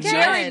Yes, is you a can. nice.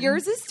 Jared,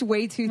 yours is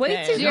way too Way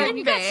thin. too Jared, thin,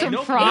 you got babe. some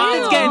Nope, problems.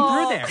 it's getting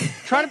through there.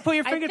 Try to put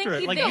your I finger think through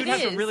it. you Like think you'd it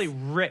have to is. really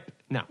rip.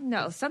 No,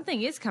 No,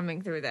 something is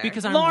coming through there.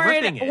 because I'm Lauren,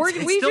 ripping it.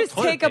 It's we still just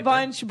toilet take a paper.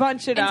 bunch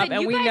it And up, so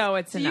and you we guys- know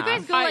it's so enough. you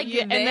guys go like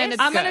yeah, and then this?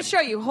 it's I'm going to good.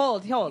 show you.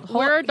 Hold.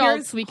 We're adults,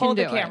 Here's- we can hold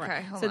do the it. camera.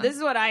 Okay, hold so on. this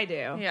is what I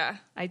do. Yeah.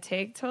 I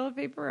take toilet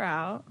paper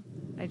out.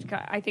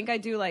 I think I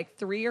do like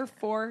 3 or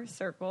 4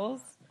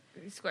 circles,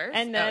 Squares?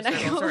 and then Oh, I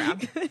circles go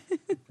around.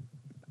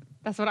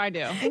 That's what I do.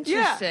 Interesting.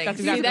 That's See,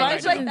 exactly that what I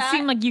doesn't do.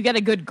 seem like you get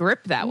a good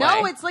grip that way.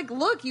 No, it's like,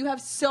 look, you have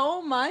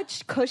so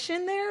much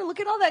cushion there. Look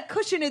at all that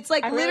cushion. It's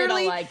like I really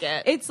literally. don't like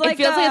it. It's like it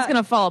feels like it's a-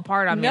 going to fall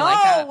apart on me No,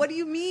 like that. what do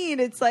you mean?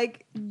 It's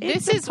like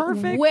This it's is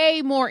perfect.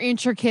 way more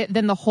intricate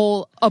than the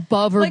whole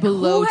above or Like,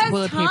 below who has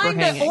toilet paper time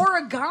to hanging.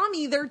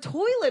 origami their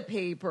toilet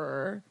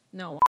paper?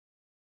 No.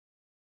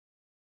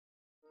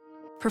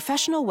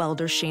 Professional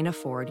welder Shayna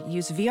Ford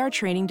used VR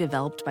training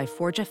developed by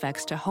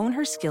ForgeFX to hone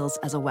her skills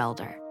as a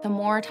welder. The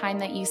more time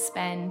that you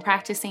spend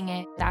practicing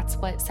it, that's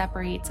what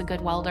separates a good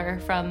welder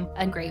from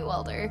a great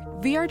welder.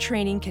 VR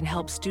training can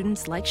help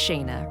students like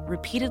Shayna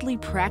repeatedly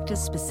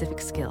practice specific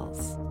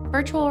skills.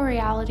 Virtual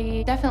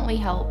reality definitely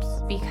helps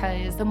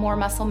because the more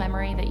muscle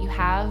memory that you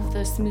have,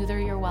 the smoother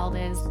your weld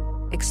is.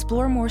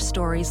 Explore more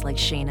stories like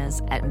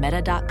Shayna's at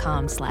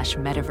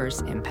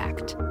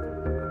meta.com/metaverseimpact.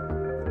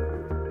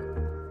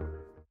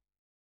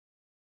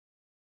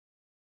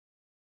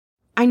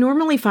 I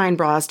normally find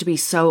bras to be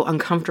so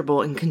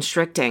uncomfortable and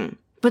constricting,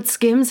 but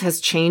Skims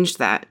has changed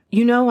that.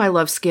 You know I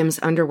love Skims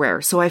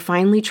underwear, so I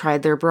finally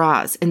tried their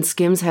bras, and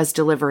Skims has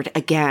delivered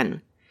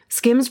again.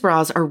 Skims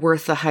bras are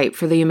worth the hype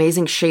for the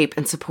amazing shape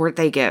and support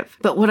they give,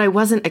 but what I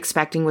wasn't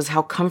expecting was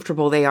how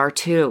comfortable they are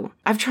too.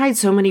 I've tried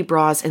so many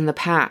bras in the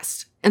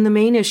past, and the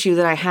main issue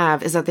that I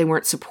have is that they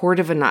weren't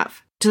supportive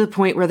enough, to the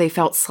point where they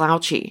felt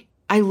slouchy.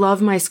 I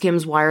love my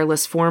Skims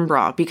wireless form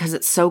bra because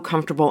it's so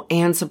comfortable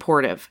and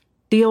supportive.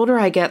 The older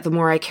I get, the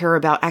more I care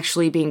about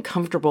actually being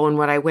comfortable in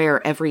what I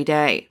wear every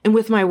day. And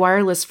with my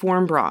wireless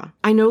form bra,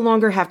 I no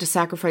longer have to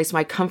sacrifice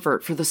my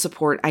comfort for the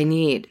support I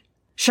need.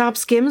 Shop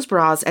Skims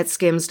bras at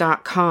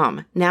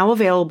skims.com, now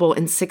available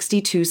in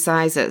 62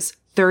 sizes,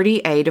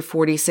 30A to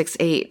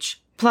 46H.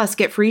 Plus,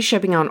 get free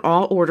shipping on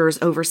all orders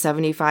over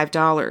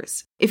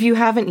 $75. If you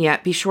haven't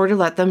yet, be sure to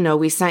let them know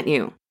we sent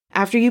you.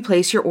 After you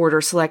place your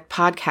order, select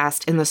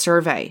podcast in the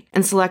survey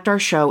and select our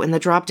show in the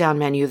drop-down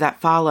menu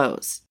that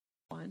follows.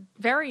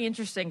 Very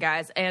interesting,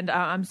 guys. And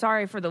I'm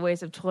sorry for the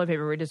waste of toilet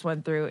paper we just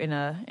went through in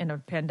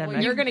a pandemic.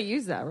 Well, you're going to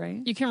use that,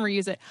 right? You can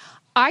reuse it.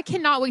 I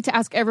cannot wait to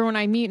ask everyone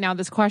I meet now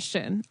this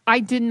question. I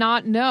did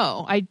not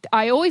know.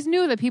 I always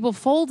knew that people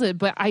folded,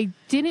 but I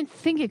didn't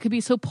think it could be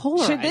so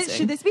polarizing.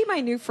 Should this be my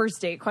new first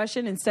date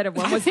question instead of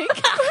when was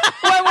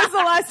the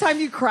last time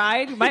you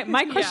cried?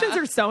 My questions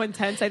are so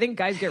intense. I think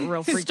guys get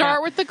real freaked out.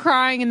 Start with the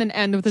crying and then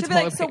end with the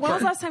toilet paper. So when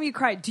was the last time you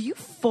cried? Do you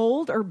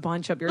fold or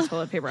bunch up your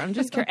toilet paper? I'm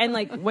just curious.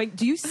 And wait,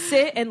 do you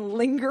sit and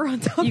linger on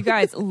top? You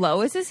guys,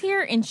 Lois is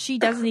here and she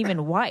doesn't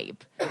even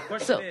wipe. The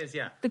question is,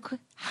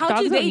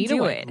 how do they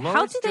do it?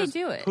 How do they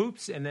do it?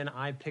 Poops and then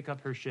I pick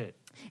up her shit.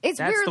 It's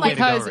That's weird, the way to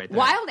go right there.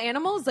 wild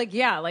animals,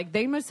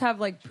 they must have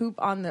poop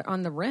on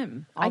the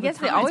rim. I guess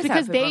the they always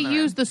because have they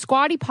use the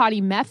squatty potty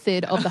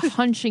method of the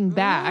hunching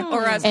back,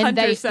 or as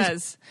Hunter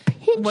says,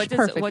 what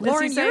does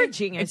Lauren, he say? you're a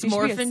genius. It's You should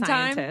be a morphin'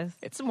 time. scientist.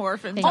 It's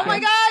morphin' Oh time. my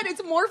god,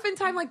 it's morphin'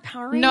 time like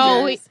Power Rangers.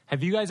 No, wait.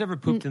 Have you guys ever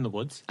pooped in the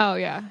woods? Oh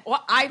yeah.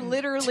 Well, I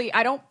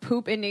don't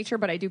poop in nature,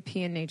 but I do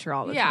pee in nature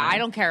all the time. Yeah, I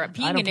don't care.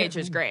 Peeing in nature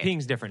is great.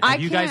 Peeing's different.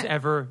 Have you guys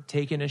ever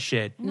taken a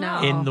shit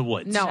in the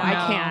woods? No, I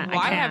can't.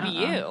 Why have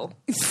you?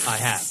 I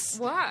have.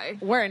 Why?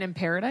 Where, in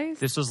paradise?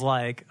 This was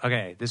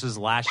this was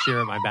last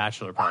year at my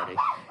bachelor party.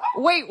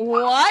 Wait,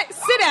 what?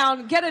 Sit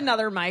down. Get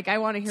another mic. I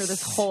want to hear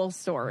this whole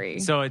story.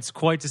 So it's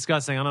quite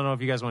disgusting. I don't know if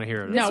you guys want to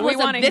hear it. No, we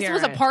want to hear it. This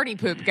was a party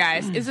poop,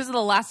 guys. This is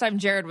the last time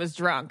Jared was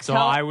drunk. So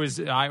I was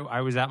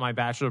at my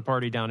bachelor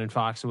party down in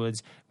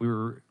Foxwoods. We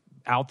were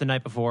out the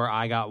night before.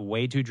 I got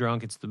way too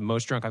drunk. It's the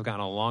most drunk I've gotten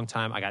in a long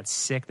time. I got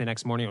sick the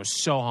next morning. I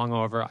was so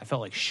hungover. I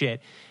felt like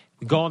shit.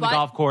 We go on the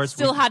golf course.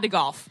 Still had to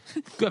golf.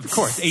 Of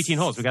course, 18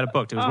 holes. We got it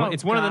booked.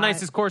 It's one of the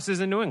nicest courses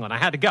in New England. I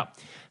had to go.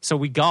 So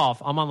we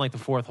golf. I'm on the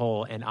fourth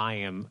hole, and I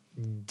am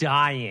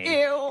dying.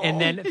 Ew. And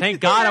then,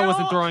 thank God, I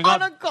wasn't throwing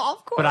up. On a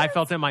golf course? But I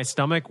felt in my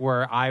stomach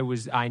where I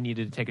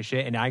needed to take a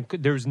shit, and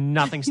there was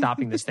nothing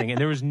stopping this thing, and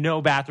there was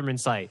no bathroom in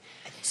sight.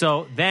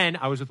 So then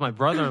I was with my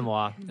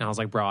brother-in-law, and I was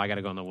like, bro, I got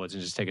to go in the woods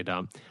and just take a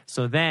dump.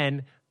 So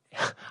then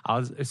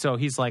so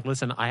he's like,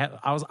 listen, what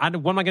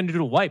am I going to do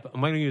to wipe?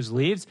 Am I going to use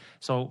leaves?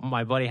 So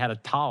my buddy had a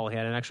towel. He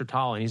had an extra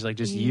towel, and he's like,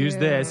 just use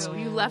this.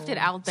 You left it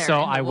out there.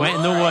 So I went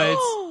in the woods.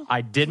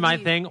 I did my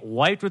thing,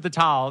 wiped with the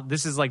towel.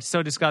 This is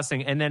so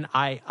disgusting. And then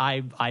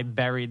I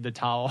buried the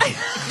towel. Okay,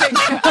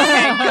 good.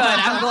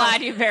 I'm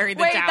glad you buried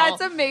the towel. Wait,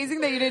 that's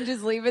amazing that you didn't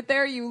just leave it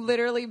there. You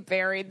literally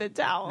buried the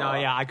towel. No,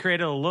 yeah, I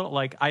created a little,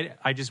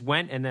 I just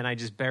went and then I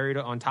just buried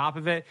it on top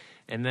of it.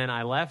 And then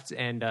I left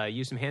and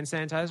used some hand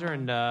sanitizer.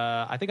 And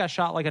I think I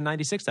shot a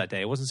 96 that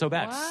day. It wasn't so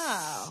bad.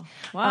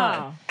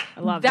 Wow. I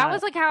love that. That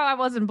was how I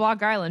was in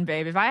Block Island,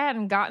 babe. If I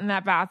hadn't gotten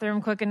that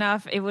bathroom quick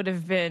enough, it would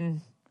have been,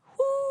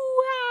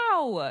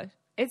 wow.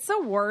 It's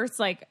the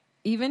worst.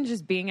 Even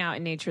just being out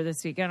in nature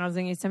this weekend, I was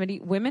thinking to somebody,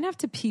 women have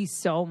to pee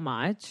so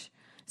much.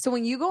 So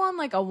when you go on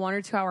a 1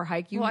 or 2 hour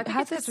hike, you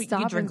have to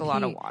stop you drink and a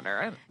lot pee. of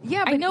water.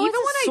 Yeah, but I know even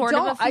when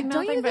I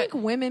don't you thing, think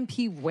women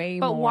pee way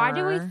more? But why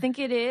do we think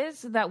it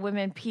is that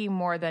women pee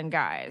more than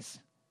guys?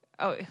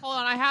 Oh, hold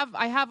on. I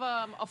have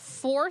a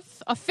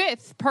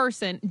fifth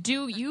person.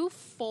 Do you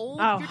fold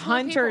your toilet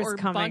Hunter's paper or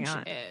coming bunch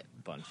on. it?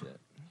 Bunch it.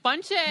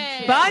 Bunch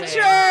it.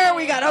 Buncher!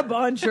 We got a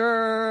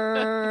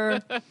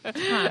buncher.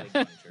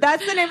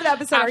 That's the name of the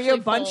episode. Are you a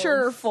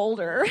buncher or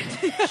folder?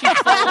 She folds.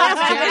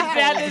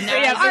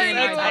 Are you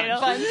a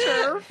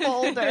buncher or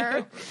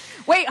folder?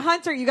 Wait,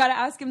 Hunter, you got to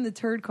ask him the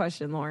turd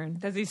question, Lauren.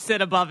 Does he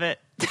sit above it?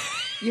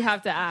 You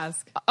have to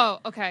ask. Oh,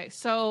 okay.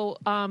 So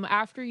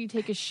after you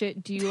take a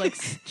shit, do you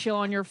chill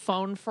on your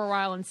phone for a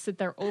while and sit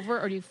there over,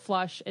 or do you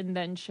flush and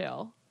then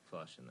chill?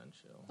 Flush and then chill.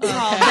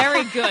 Oh,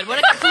 very good. What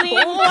a clean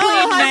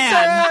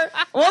man.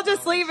 We'll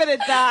just leave it at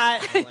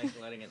that. I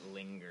like letting it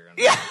linger.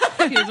 He's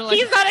not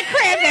a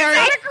cranberry.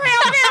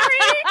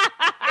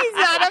 He's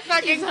not a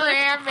fucking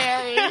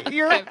cranberry.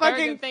 You're a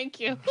fucking. Thank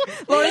you.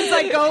 Lauren's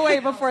go away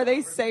before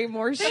they say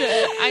more shit.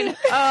 I know.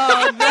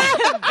 Oh,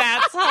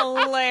 that's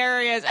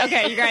hilarious.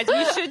 Okay, you guys,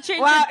 we should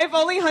change. Wow, if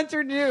only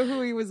Hunter knew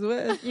who he was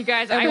with. You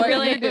guys,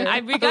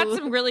 we got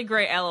some really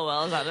great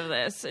LOLs out of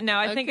this. Now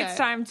I think it's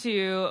time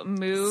to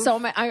move.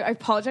 I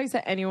apologize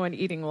to anyone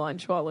eating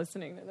lunch while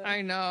listening to this.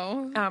 I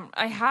know.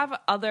 I have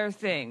other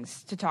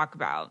things to talk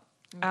about.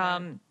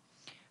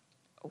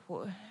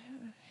 Okay.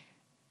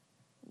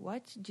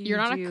 What do you You're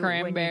not do a when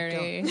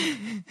cranberry.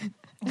 you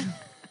don't-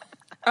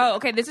 Oh,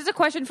 okay. This is a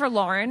question for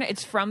Lauren.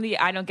 It's from the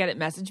I Don't Get It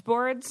message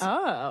boards.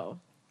 Oh.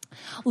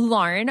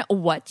 Lauren,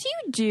 what do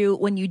you do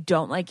when you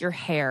don't like your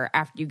hair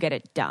after you get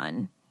it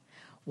done?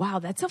 Wow,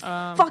 that's a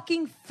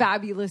fucking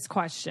fabulous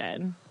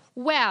question.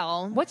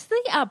 Well, What's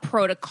the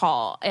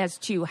protocol as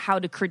to how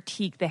to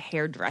critique the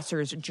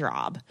hairdresser's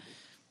job?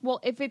 well,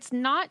 if it's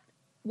not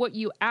what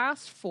you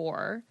asked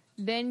for,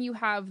 then you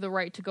have the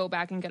right to go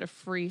back and get a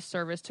free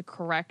service to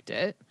correct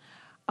it.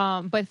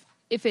 But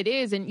if it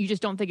is and you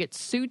just don't think it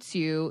suits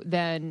you,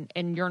 then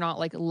and you're not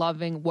like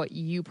loving what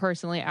you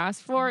personally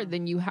asked for,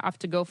 then you have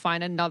to go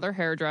find another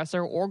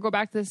hairdresser or go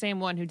back to the same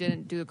one who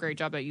didn't do a great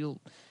job that you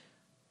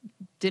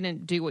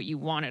didn't do what you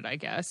wanted, I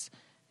guess,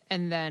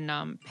 and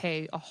then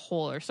pay a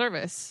whole other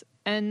service.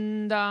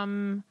 And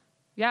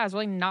yeah, there's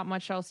really not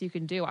much else you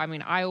can do. I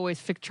mean, I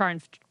always try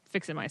and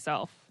fix it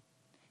myself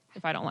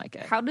if I don't like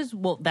it.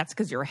 That's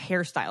because you're a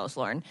hairstylist,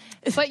 Lauren.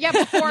 But yeah,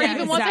 before I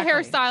even was a exactly.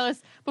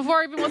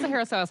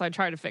 hairstylist, I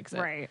tried to fix it.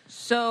 Right.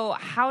 So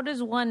how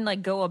does one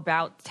like go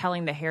about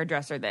telling the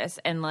hairdresser this?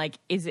 And like,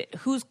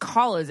 whose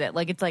call is it?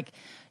 Like, it's like,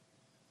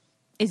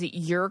 is it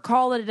your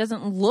call that it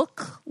doesn't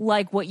look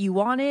like what you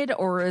wanted,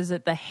 or is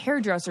it the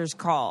hairdresser's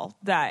call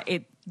that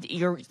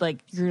you're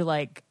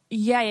like,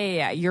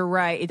 yeah, you're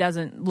right. It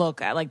doesn't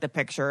look like the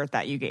picture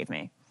that you gave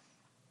me.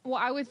 Well,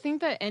 I would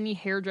think that any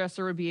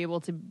hairdresser would be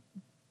able to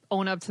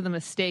own up to the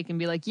mistake and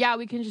be like, yeah,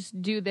 we can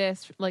just do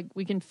this. Like,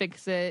 we can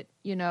fix it.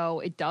 You know,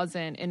 it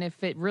doesn't. And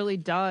if it really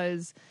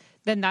does,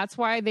 then that's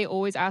why they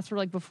always ask for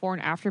like before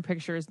and after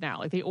pictures now.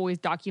 Like, they always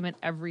document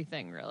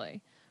everything,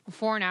 really.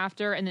 Before and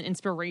after, and then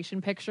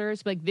inspiration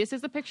pictures. Like, this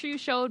is the picture you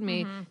showed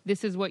me. Mm-hmm.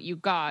 This is what you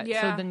got.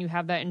 Yeah. So then you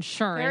have that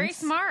insurance. Very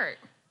smart.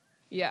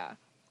 Yeah.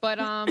 But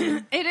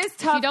it is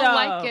tough. If you don't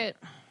like it,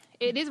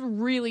 it is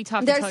really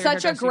tough. There's to tell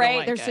such your a great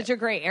like there's it. such a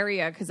great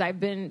area because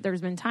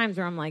there's been times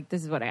where I'm like,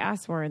 this is what I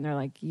asked for, and they're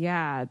like,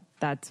 yeah,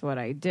 that's what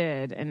I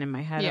did, and in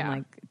my head I'm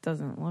like, it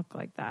doesn't look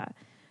like that.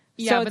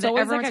 Yeah, so but it's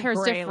always everyone's like a hair is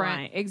gray different.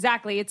 line.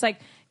 Exactly. It's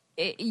like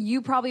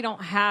you probably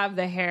don't have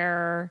the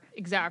hair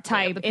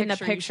type in the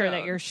picture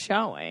that you're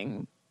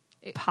showing.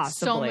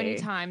 Possibly. So many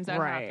times that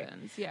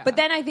happens. Yeah. But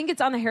then I think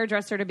it's on the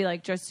hairdresser to be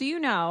like, just so you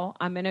know,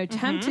 I'm going to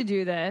attempt to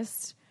do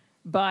this,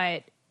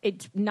 but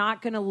it's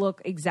not going to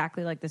look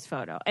exactly like this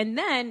photo. And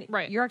then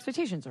your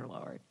expectations are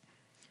lowered.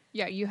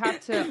 Yeah, you have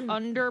to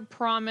under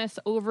promise,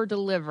 over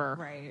deliver.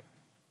 Right.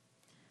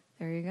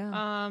 There you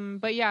go.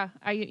 But yeah,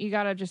 you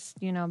gotta just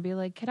be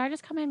like, can I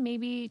just come in?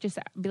 Maybe just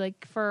be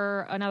like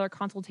for another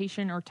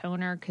consultation or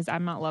toner because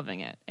I'm not loving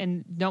it,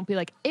 and don't be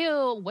like,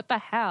 ew, what the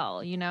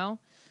hell,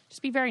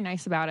 Just be very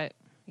nice about it.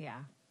 Yeah.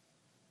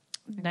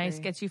 Nice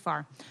gets you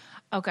far.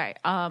 Okay.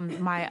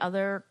 My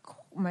other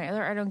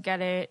I don't get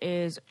it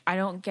is I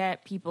don't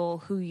get people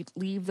who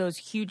leave those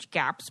huge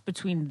gaps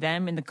between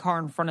them and the car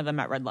in front of them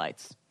at red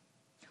lights.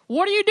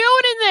 What are you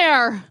doing in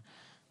there?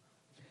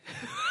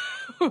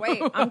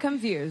 Wait, I'm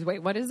confused.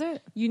 Wait, what is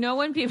it? You know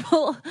when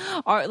people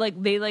are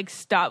like, they like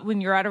stop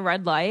when you're at a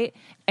red light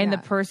and the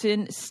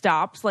person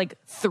stops like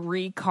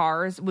 3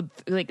 cars with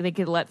like, they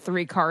could let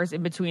 3 cars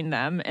in between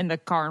them and the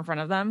car in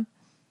front of them.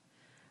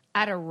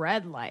 At a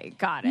red light.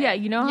 Got it. Yeah,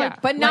 you know,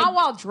 like, but not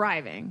while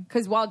driving.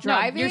 Because while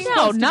driving,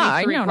 while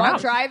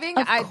driving,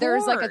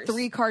 there's like a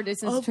 3-car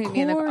distance between me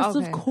and the car.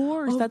 Of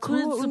course. That's what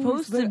it's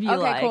supposed to be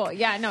like. Okay, cool.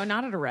 Yeah, no,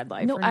 not at a red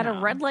light. No, at a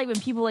red light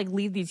when people like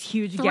leave these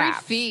huge 3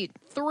 gaps.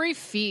 3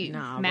 feet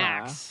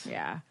max.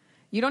 Yeah.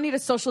 You don't need to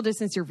social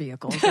distance your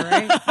vehicles, all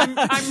right? And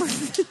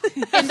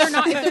if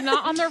they're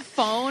not on their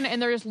phone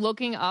and they're just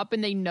looking up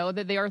and they know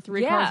that they are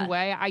 3 cars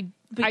away,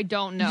 I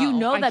don't know. You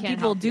know I that can't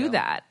people help do you.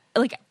 that.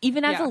 Like,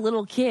 even as a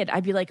little kid,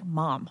 I'd be like,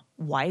 Mom,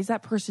 why is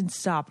that person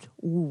stopped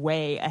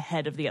way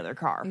ahead of the other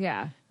car?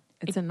 Yeah.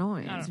 It's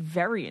annoying. It's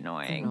very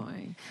annoying. It's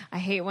annoying. I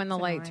hate when the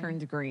light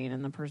turns green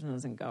and the person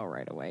doesn't go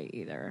right away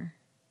either.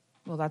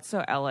 Well, that's so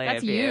LA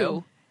That's of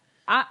you.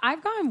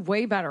 I've gotten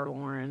way better,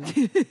 Lauren.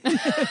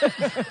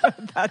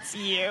 That's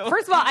you.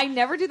 First of all, I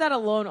never do that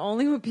alone,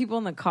 only with people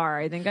in the car.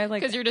 I think I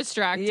like... Because you're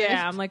distracted.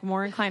 Yeah, I'm like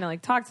more inclined to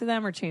like talk to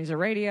them or change the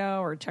radio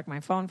or check my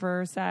phone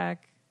for a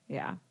sec.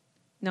 Yeah.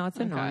 No, it's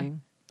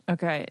annoying.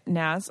 Okay,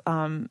 Naz,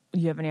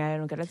 you have any I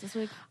don't get it this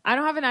week? I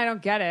don't have an I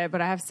don't get it, but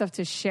I have stuff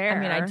to share. I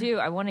mean, I do.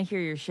 I want to hear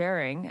your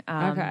sharing.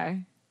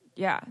 Okay.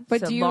 Yeah.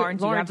 But so, do you, Lauren,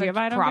 do you have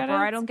I don't proper get it?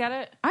 I don't get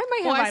it? I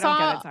might have I don't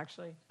get it,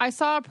 actually. I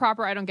saw a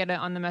proper I don't get it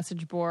on the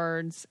message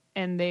boards,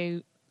 and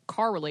they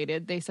car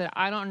related. They said,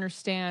 I don't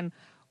understand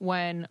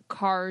when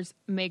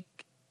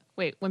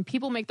when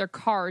people make their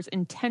cars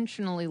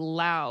intentionally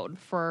loud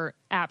for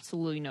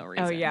absolutely no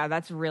reason. Oh, yeah,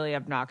 that's really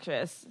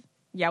obnoxious.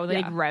 Yeah, when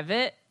they rev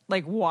it.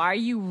 Like, why are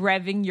you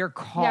revving your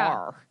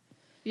car?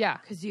 Yeah.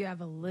 Because you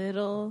have a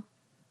little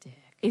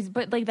dick.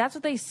 But, like, that's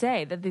what they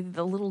say, that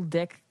the little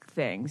dick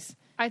things.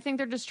 I think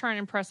they're just trying to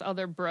impress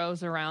other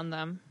bros around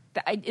them.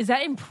 Is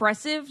that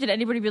impressive? Did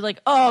anybody be like,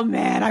 oh,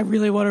 man, I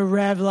really want to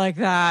rev like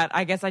that?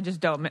 I guess I just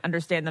don't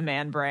understand the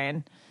man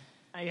brain.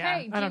 Hey, do I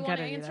you don't want get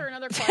to it answer either.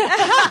 another question?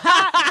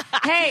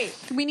 Hey,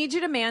 we need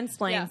you to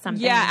mansplain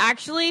something. Yeah,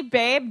 actually,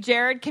 babe,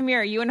 Jared, come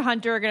here. You and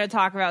Hunter are going to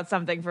talk about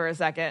something for a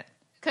second.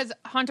 Because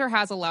Hunter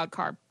has a loud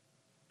car.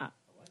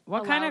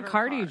 What A kind of louder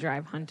car do you car.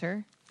 drive,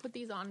 Hunter? Put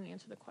these on and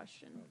answer the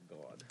question.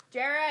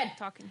 Jared.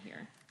 Talking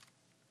here.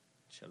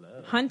 Chill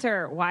out.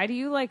 Hunter, why do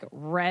you like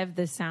rev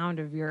the sound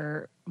of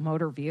your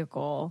motor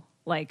vehicle?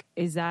 Like,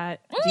 is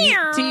that do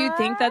you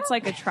think that's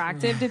like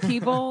attractive to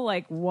people?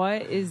 Like,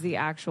 what is the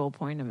actual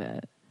point of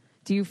it?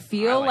 Do you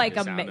feel I like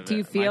the sound of do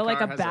you it. feel My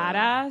like a car has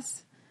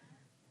badass?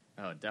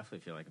 Oh, I definitely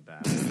feel like a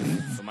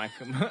badass.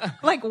 But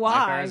Like, my why?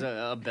 car has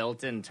a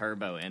built-in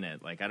turbo in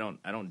it. Like I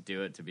don't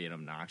do it to be an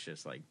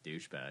obnoxious like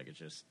douchebag. It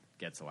just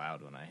gets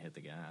loud when I hit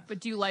the gas. But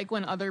do you like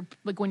when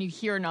when you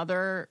hear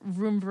another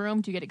vroom vroom,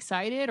 do you get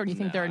excited or do you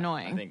think they're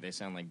annoying? I think they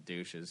sound like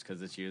douches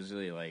because it's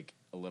usually like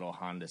a little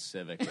Honda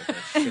Civic with a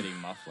shitty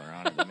muffler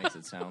on it that makes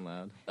it sound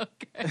loud.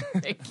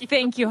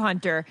 Thank you,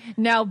 Hunter.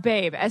 Now,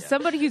 babe, as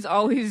somebody who's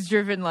always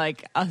driven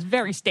like a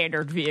very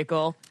standard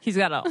vehicle, he's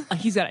got a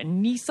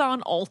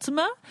Nissan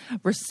Altima.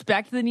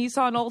 Respect the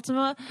Nissan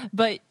Altima,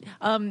 but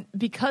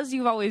because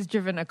you've always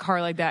driven a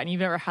car like that and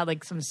you've never had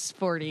like some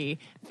sporty,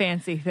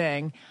 fancy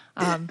thing,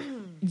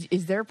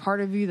 is there a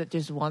part of you that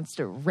just wants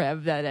to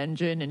rev that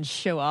engine and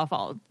show off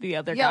all the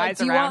other guys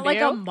do you around want like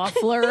a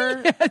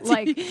muffler?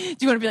 Like, do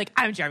you want to be like,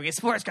 I'm driving a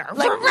sports car?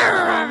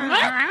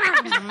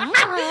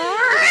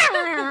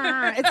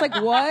 it's like,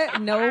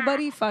 what?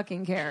 Nobody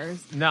fucking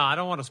cares. No, I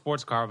don't want a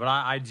sports car, but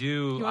I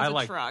do. He wants I a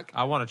like. truck.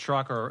 I want a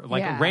truck or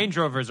like Yeah. Range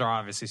Rovers are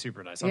obviously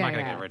super nice. I'm Yeah, not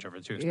gonna yeah. get a Range Rover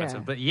too expensive,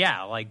 Yeah. but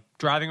yeah, like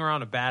driving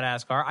around a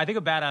badass car. I think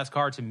a badass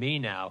car to me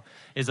now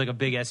is like a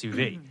big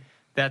SUV.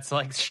 That's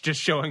like just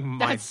showing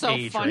my That's so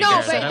age. funny. Right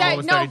No, there. but I'm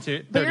almost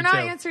 32, but you're not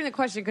 32. answering the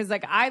question because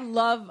like I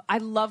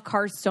love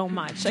cars so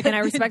much. Like, and I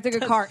respect a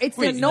good car. It's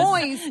the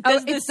noise.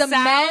 does It's the the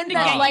men sound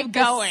that get like you the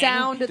going?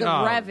 sound of the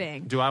Oh,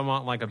 revving. Do I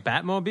want like a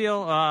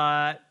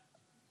Batmobile?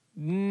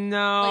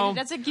 No. Like,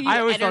 does it give you I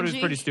always thought it was energy?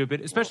 pretty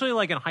stupid. Especially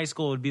like in high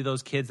school, it would be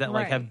those kids that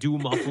like Right. have dual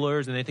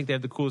mufflers and they think they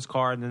have the coolest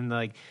car, and then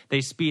like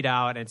they speed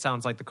out and it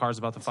sounds like the car's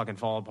about to fucking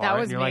fall apart. That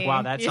was and you're like, me.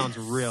 wow, that sounds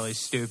really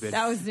stupid.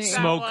 That was me.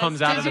 Smoke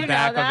comes out of Did the you know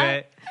back of that?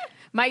 it.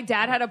 My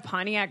dad had a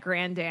Pontiac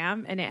Grand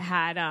Am, and it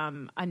had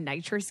a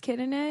nitrous kit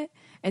in it.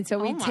 And so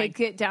we take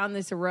it down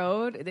this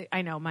road.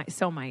 I know,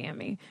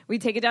 Miami. We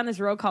take it down this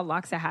road called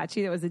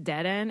Loxahatchee that was a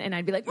dead end, and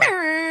I'd be like, "Meow,"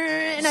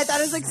 and I thought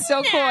it was like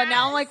so cool. And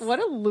now I'm like, what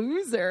a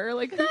loser!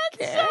 Like, who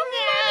cares?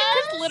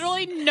 Because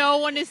literally no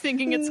one is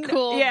thinking it's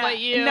cool but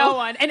you. No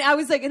one. And I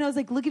was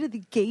like, look at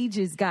the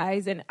gauges,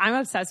 guys. And I'm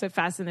obsessed with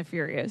Fast and the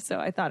Furious, so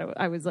I thought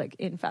I was like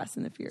in Fast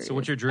and the Furious. So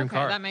what's your dream Okay,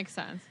 car? that makes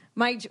sense.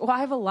 I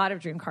have a lot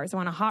of dream cars. I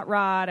want a hot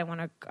rod. I want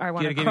You a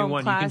gotta give me Chrome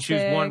one. Classic. You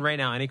can choose one right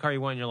now. Any car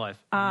you want in your life,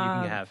 you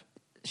can have.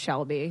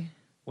 Shelby.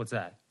 What's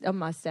that? A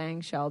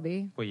Mustang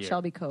Shelby. What year?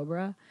 Shelby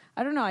Cobra.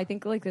 I don't know. I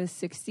think like the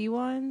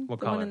 61.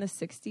 What the color? one in the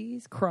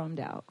 60s. Chromed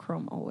out.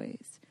 Chrome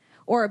always.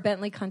 Or a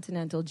Bentley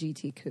Continental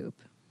GT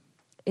Coupe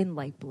in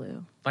light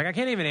blue. Like I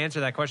can't even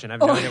answer that question. I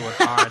have no idea what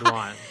car I'd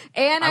want.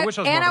 And I wish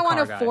I was more of a want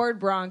car a guy. Ford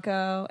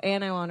Bronco.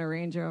 And I want a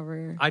Range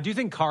Rover. I do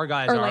think car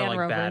guys Or are Land like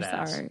Rover,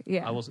 badass. sorry.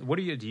 Yeah. I will. What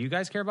do you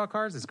guys care about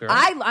cars? This girl.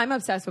 I'm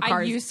obsessed with I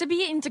cars. used to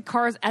be into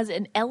cars as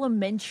an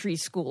elementary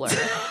schooler.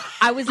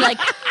 I was like,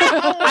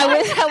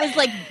 I was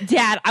like,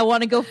 Dad, I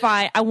want to go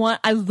find.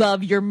 I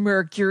love your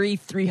Mercury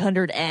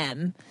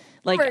 300M.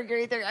 Like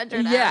Mercury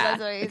 300. yeah,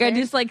 like I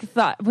just like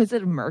thought, was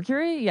it a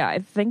Mercury? Yeah, I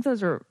think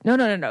those were no.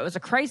 It was a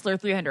Chrysler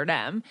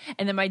 300M,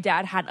 and then my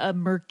dad had a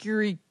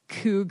Mercury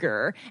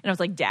Cougar, and I was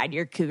like, Dad,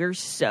 your Cougar's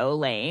so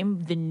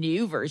lame. The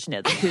new version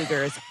of the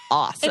Cougar is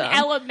awesome. in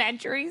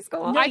elementary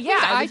school. No, I yeah,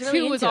 think I was too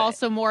really was into it.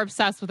 also more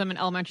obsessed with them in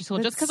elementary school,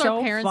 just That's because our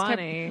so parents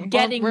funny. kept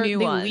Getting new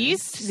they ones.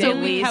 leased, They so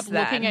we leased kept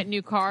looking them. at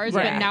new cars.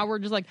 Right. But now we're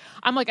just like,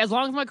 I'm like, as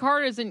long as my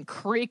car isn't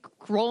creak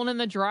rolling in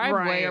the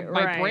driveway or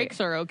my Right.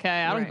 brakes are okay,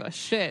 I don't Right. give a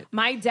shit.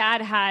 My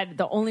dad had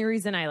the only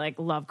reason I like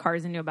love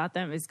cars and knew about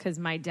them is because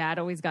my dad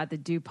always got the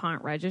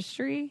DuPont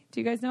registry. Do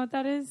you guys know what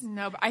that is?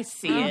 No, but I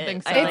see I don't it.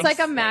 think so. It's like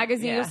a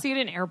magazine. yeah. You'll see it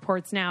in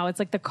airports now. It's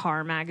like the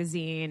car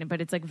magazine,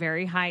 but it's like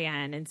very high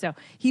end. And so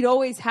he'd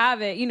always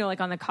have it, like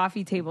on the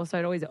coffee table. So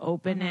I'd always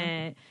open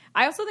it.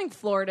 I also think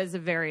Florida's a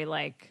very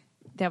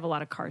they have a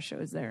lot of car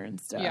shows there and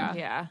stuff.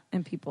 Yeah.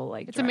 And people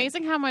like It's drive.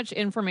 amazing how much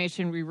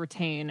information we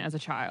retain as a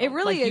child. It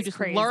really Like, is you just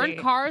crazy. learn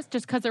cars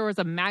just because there was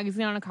a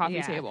magazine on a coffee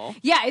Yeah. table.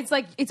 Yeah, it's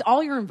like it's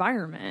all your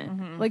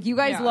environment. Like you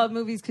guys Yeah. love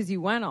movies because you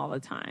went all the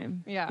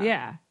time. Yeah.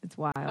 Yeah. It's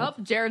wild. Oh,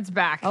 Jared's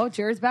back. Oh,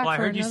 Jared's back. Well, I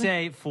for heard you another-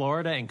 say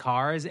Florida and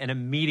cars, and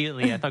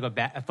immediately I thought of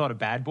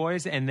Bad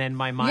Boys, and then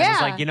my mind Yeah.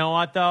 was like, you know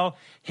what though?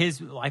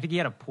 I think he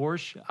had a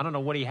Porsche. I don't know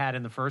what he had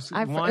in the first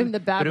in one, the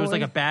Bad but it was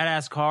like a Boys.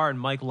 badass car. And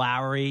Mike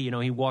Lowry,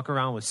 he'd walk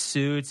around with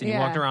suit. suits and you Yeah.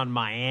 walked around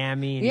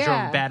Miami and you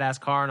drove a badass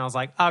car, and I was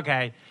like,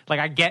 okay, like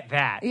I get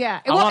that. Yeah,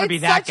 I want to be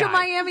that It's such guy. a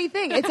Miami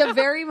thing. It's a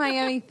very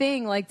Miami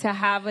thing, like to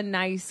have a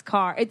nice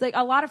car. It's like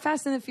a lot of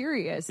Fast and the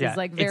Furious is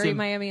like very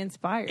Miami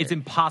inspired. It's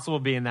impossible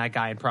being that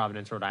guy in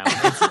Providence, Rhode Island.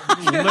 It's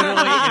literally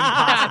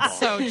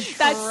impossible. So true.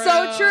 That's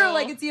so true.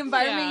 Like it's the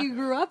environment you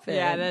grew up in.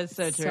 Yeah, that's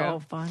so true.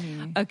 So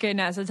funny. Okay,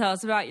 now so tell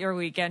us about your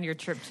weekend, your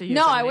trip to Yosemite.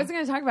 No, I wasn't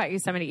going to talk about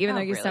Yosemite, even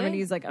though really?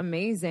 Yosemite is like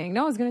amazing.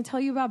 No, I was going to tell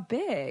you about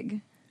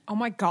Big. Oh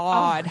my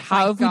God. Oh How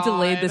my have we God.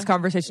 delayed this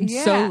conversation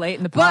Yeah. so late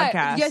in the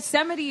podcast? But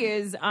Yosemite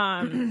is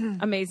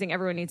amazing.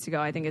 Everyone needs to go.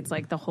 I think it's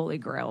like the holy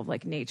grail of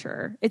like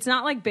nature. It's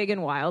not like big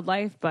in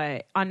wildlife,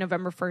 but on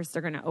November 1st,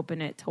 they're going to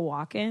open it to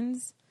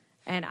walk-ins.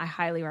 And I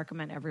highly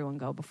recommend everyone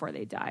go before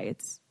they die.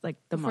 It's like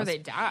the Before most. they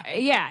die?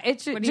 Yeah,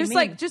 it's What do you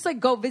just like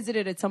go visit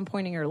it at some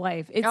point in your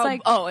life. It's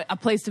a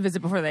place to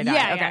visit before they die.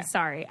 Yeah, okay. yeah,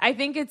 sorry. I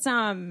think it's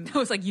It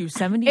was like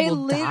Yosemite. It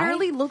will die?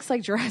 literally looks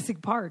like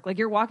Jurassic Park. Like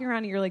you're walking around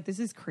and you're like, this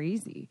is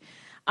crazy.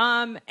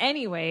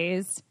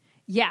 Anyways,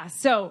 yeah.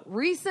 So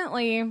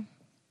recently,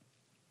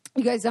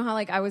 you guys know how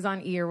like I was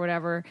on E or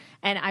whatever,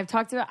 and I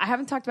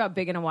haven't talked about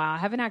Big in a while. I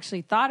haven't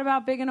actually thought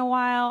about Big in a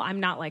while. I'm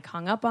not like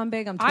hung up on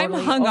Big. I'm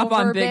hung up over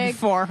on Big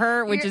for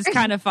her, which is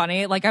kind of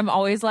funny. Like I'm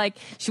always like,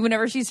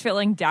 whenever she's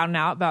feeling down and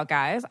out about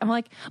guys, I'm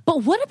like,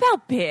 but what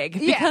about Big?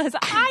 Because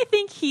I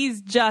think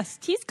he's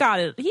got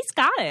it. He's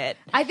got it.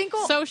 I think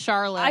so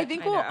Charlotte. I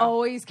think we'll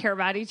always care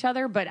about each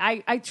other, but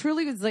I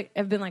truly was like,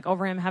 have been like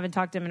over him, haven't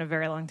talked to him in a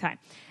very long time.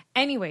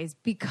 Anyways,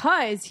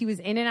 because he was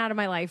in and out of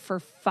my life for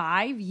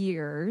 5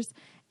 years.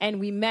 And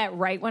we met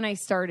right when I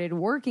started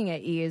working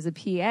at E as a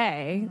PA.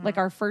 Mm-hmm. Like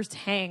our first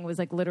hang was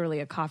like literally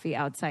a coffee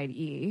outside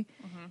E,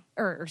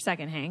 or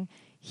second hang.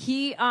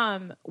 He,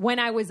 when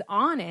I was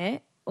on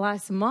it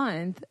last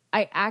month,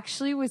 I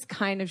actually was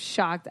kind of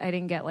shocked I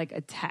didn't get like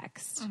a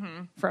text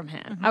from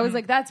him. Mm-hmm. I was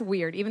like, that's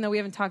weird. Even though we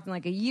haven't talked in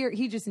like a year,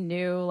 he just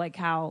knew like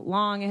how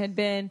long it had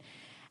been.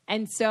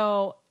 And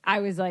so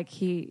I was like,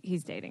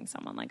 he's dating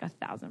someone like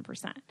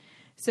 1,000%.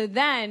 So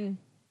then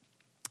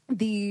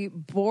the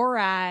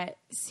Borat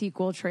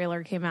sequel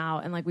trailer came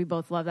out, and like we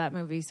both love that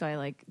movie, so I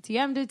like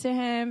DM'd it to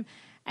him,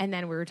 and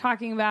then we were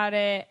talking about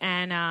it,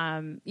 and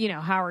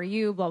how are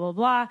you, blah blah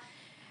blah,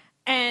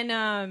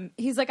 and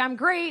he's like, I'm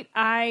great,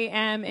 I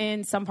am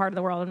in some part of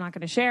the world I'm not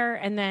going to share.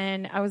 And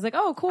then I was like,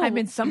 oh cool, I'm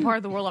in some part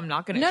of the world I'm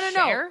not going to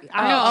share.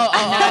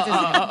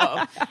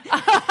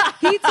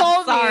 He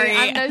told Sorry. me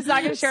I'm just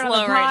not going to share it on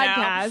the Slow right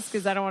now. podcast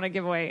because I don't want to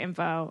give away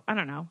info. I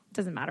don't know,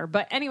 doesn't matter.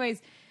 But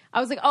anyways, I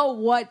was like, oh,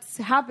 what's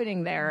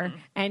happening there?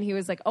 And he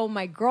was like, oh,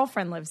 my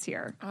girlfriend lives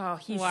here. Oh,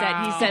 he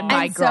said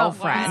my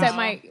girlfriend. He said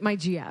my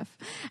GF.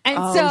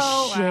 And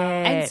shit.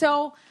 And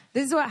so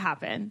this is what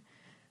happened.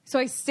 So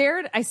I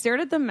stared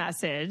at the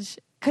message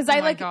because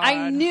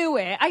I knew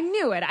it. I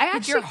actually,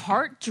 did your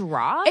heart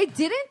drop? It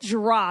didn't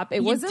drop.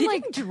 It wasn't didn't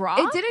like drop?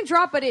 It didn't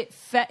drop, but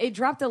it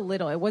dropped a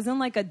little. It wasn't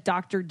like a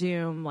Dr.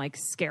 Doom like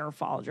scare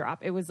fall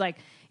drop. It was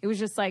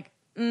just like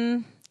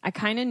I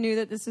kind of knew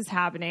that this was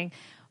happening.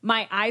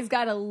 My eyes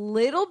got a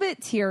little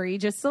bit teary,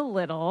 just a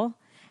little.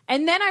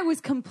 And then I was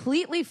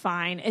completely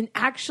fine and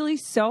actually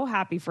so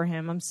happy for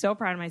him. I'm so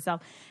proud of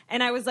myself.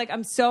 And I was like,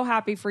 I'm so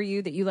happy for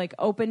you that you like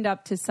opened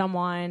up to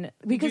someone.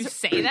 Because, did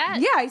you say that?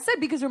 Yeah, I said,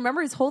 because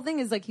remember his whole thing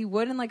is like he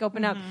wouldn't like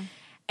open up.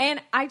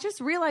 And I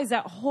just realized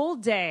that whole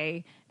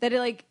day that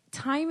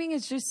timing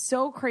is just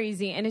so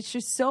crazy, and it's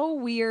just so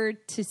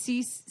weird to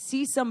see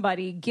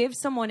somebody give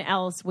someone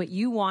else what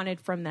you wanted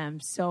from them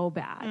so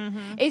bad.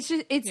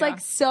 It's like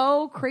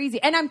so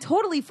crazy. And I'm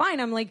totally fine.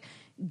 I'm like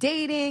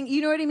dating,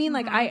 you know what I mean?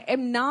 Like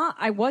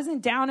I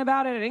wasn't down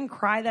about it. I didn't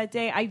cry that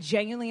day. I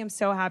genuinely am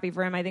so happy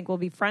for him. I think we'll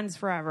be friends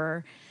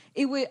forever.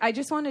 I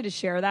just wanted to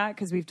share that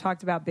because we've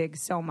talked about Big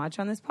so much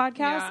on this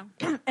podcast.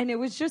 Yeah. And it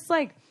was just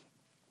like,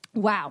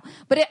 wow.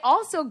 But it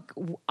also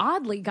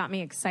oddly got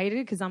me excited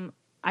because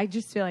I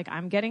just feel like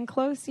I'm getting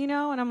close, and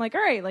I'm like,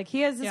 all right, like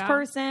he has this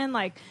person,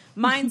 like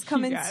mine's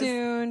coming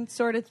soon,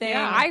 sort of thing.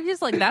 Yeah, I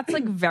just like, that's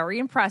like very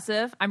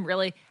impressive. I'm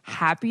really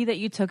happy that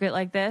you took it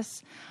like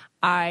this.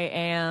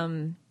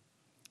 I'm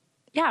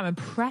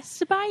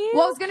impressed by you.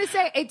 Well, I was going to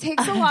say, it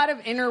takes a lot of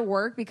inner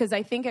work because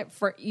I think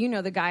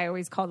the guy I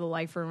always called the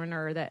life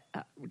ruiner that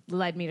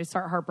led me to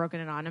start Heartbroken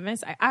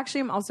Anonymous. I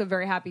actually am also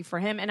very happy for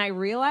him. And I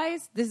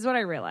realized, this is what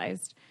I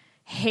realized.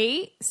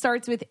 Hate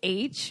starts with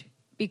H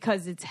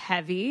because it's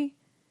heavy.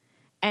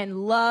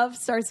 And love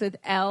starts with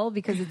L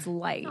because it's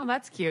light. Oh,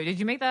 that's cute. Did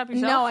you make that up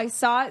yourself? No, I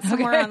saw it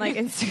somewhere on like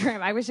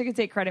Instagram. I wish I could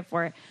take credit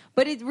for it.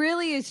 But it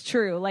really is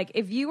true. Like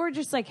if you are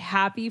just like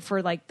happy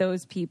for like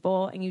those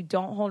people and you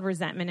don't hold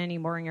resentment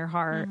anymore in your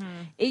heart,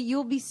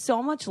 you'll be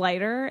so much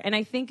lighter. And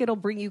I think it'll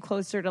bring you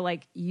closer to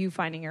like you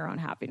finding your own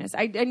happiness.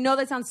 I know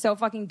that sounds so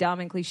fucking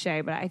dumb and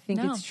cliche, but I think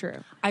it's true.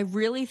 I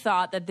really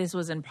thought that this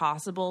was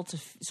impossible to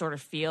sort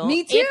of feel.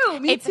 Me too.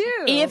 Me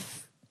too.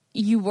 If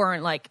you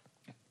weren't like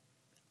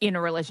in a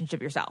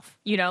relationship yourself,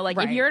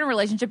 if you're in a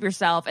relationship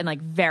yourself and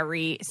like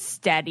very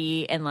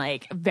steady and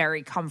like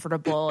very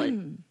comfortable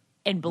and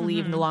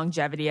believe in the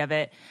longevity of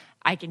it,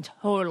 I can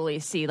totally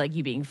see like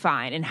you being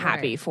fine and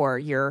happy for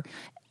your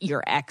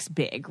your ex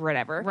big,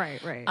 whatever.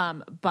 Right.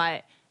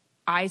 But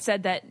I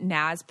said that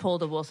Nas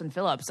pulled a Wilson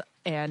Phillips,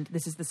 and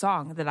this is the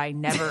song that I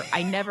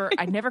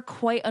never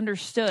quite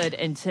understood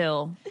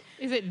until.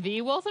 Is it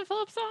the Wilson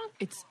Phillips song?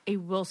 It's a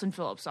Wilson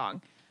Phillips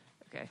song.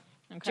 Okay.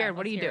 Jared,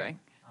 what are you doing?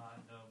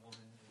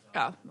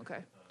 Oh, okay.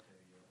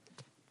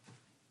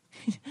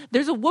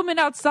 There's a woman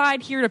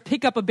outside here to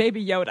pick up a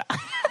baby Yoda.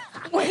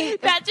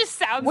 Wait, that just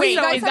sounds. Wait, you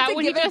guys is have that to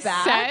what you give it just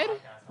back? said?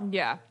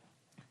 Yeah.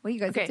 Well, you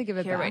guys have to give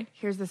it here, back. Wait,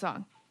 here's the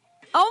song.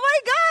 Oh my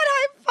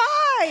God,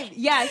 high five!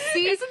 Yes,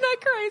 see? Isn't that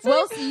crazy?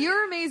 Wilson,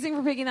 you're amazing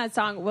for picking that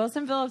song.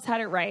 Wilson Phillips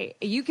had it right.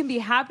 You can be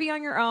happy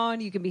on your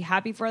own. You can be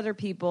happy for other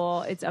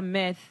people. It's a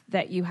myth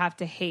that you have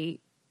to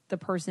hate the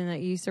person that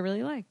you used to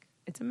really like.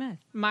 It's a myth.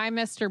 My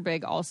Mr.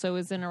 Big also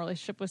is in a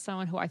relationship with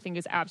someone who I think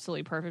is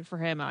absolutely perfect for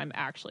him. I'm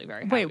actually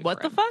very happy. Wait,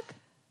 what for the him.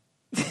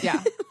 fuck?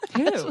 Yeah.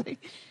 Who?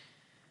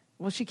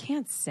 Well, she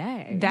can't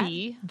say.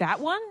 That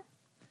one?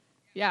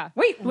 Yeah.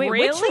 Wait,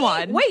 really? which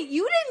one? Wait,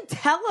 you didn't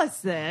tell us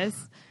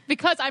this.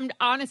 Because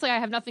I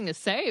have nothing to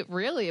say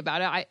really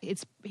about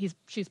it.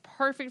 She's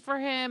perfect for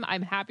him.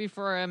 I'm happy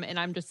for him, and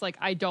I'm just like,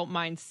 I don't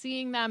mind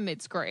seeing them.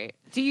 It's great.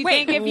 Do you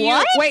Wait, think if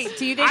what? you wait?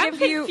 Do you think I'm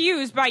if you?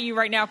 confused by you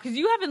right now because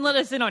you haven't let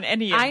us in on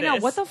any of I this. know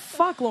what the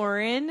fuck,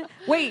 Lauren.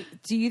 Wait,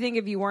 do you think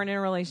if you weren't in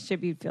a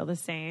relationship, you'd feel the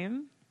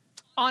same?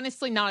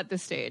 Honestly, not at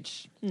this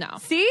stage. No.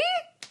 See?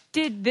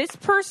 Did this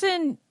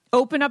person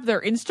open up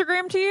their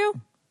Instagram to you?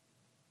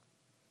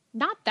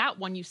 Not that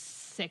one, you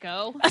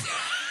sicko.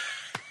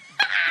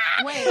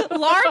 Wait,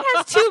 Lauren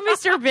has two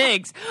Mr.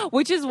 Bigs,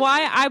 which is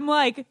why I'm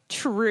like,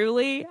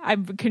 truly,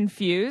 I'm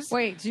confused.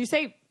 wait. Did you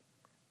say?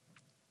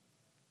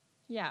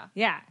 Yeah.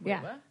 Yeah.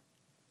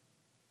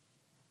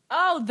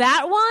 Oh,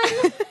 that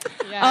one?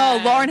 Yeah.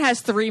 Oh, Lauren has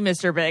three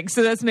Mr. Bigs,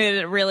 so that's made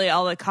it really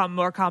all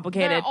more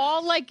complicated. They're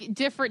all like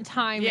different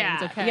timings, Yeah.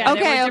 okay? Yeah.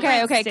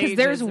 Okay. Because stages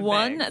there's of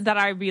one Bigs. that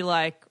I'd be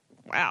like,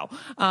 wow.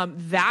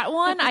 That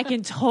one I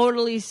can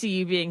totally see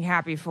you being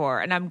happy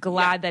for, and I'm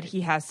glad that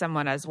he has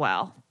someone as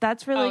well.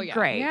 That's really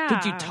great. Yeah.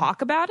 Did you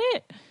talk about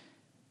it?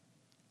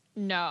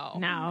 No.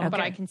 No. But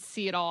Okay. I can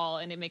see it all,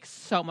 and it makes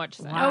so much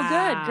sense. Wow. Oh,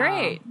 good.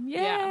 Great.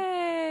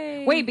 Yeah.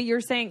 Yay. Wait, but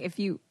you're saying if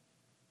you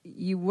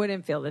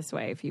wouldn't feel this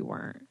way if you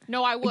weren't.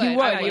 No, I would. You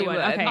would, I you would.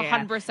 Okay,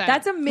 yeah. 100%.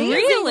 That's amazing,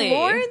 Really?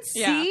 Lauren.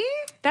 Yeah. See,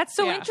 That's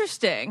so Yeah.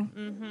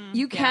 interesting.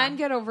 you can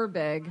get over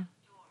big.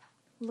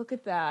 Look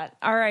at that.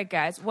 All right,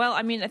 guys. Well,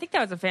 I mean, I think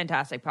that was a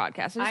fantastic podcast.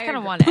 I just I kind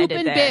of agree. want to end it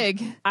Poopin' there.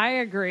 big. I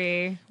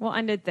agree. We'll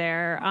end it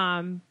there.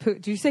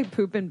 Do you say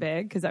poopin'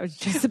 big? Because I was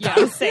just about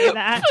to say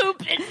that.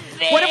 Poopin'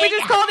 big. What if we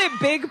just called it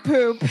big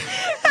poop?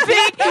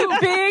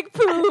 big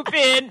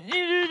poopin'.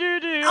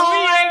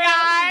 Oh my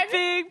God.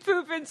 Big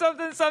poopin'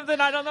 something.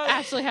 I don't know.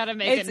 Ashley had to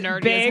make It's it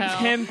nerdy big as hell.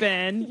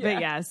 pimpin'.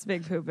 But yes,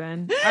 big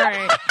poopin'. All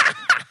right.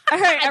 All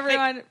right,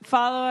 everyone,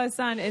 follow us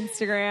on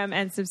Instagram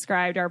and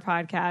subscribe to our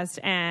podcast.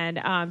 And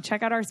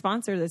check out our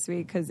sponsor this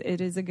week because it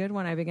is a good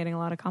one. I've been getting a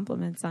lot of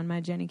compliments on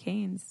my Jenny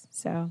Canes.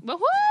 So,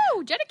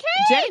 Woohoo! Jenny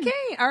Kane! Jenny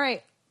Kane. All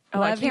right.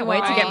 Oh, I Love can't you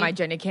wait to all. get my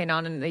Jenny Cane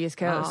on in the East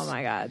Coast. Oh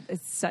my God,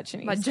 it's such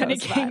an My East Jenny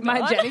Coast Cane vibe.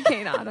 My on. Jenny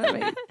Cane on. All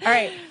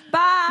right,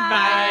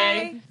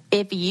 bye.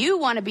 If you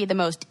want to be the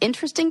most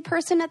interesting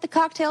person at the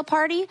cocktail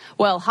party,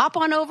 well, hop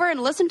on over and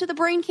listen to the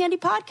Brain Candy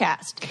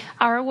podcast.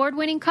 Our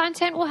award-winning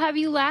content will have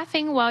you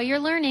laughing while you're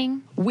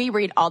learning. We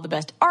read all the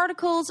best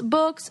articles,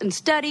 books, and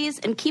studies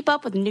and keep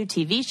up with new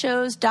TV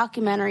shows,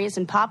 documentaries,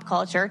 and pop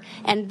culture.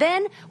 And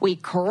then we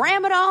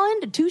cram it all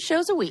into 2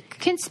 shows a week.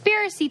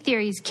 Conspiracy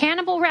theories,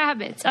 cannibal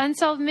rabbits,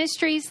 unsolved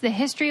mysteries, the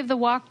history of the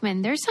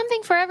Walkman. There's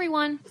something for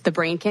everyone. The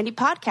Brain Candy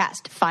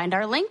podcast. Find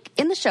our link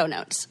in the show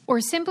notes. Or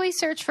simply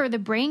search for the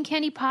Brain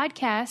Candy Podcast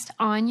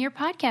on your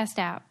podcast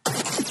app. I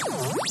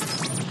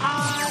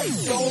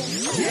don't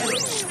get it.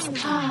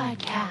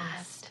 Podcast.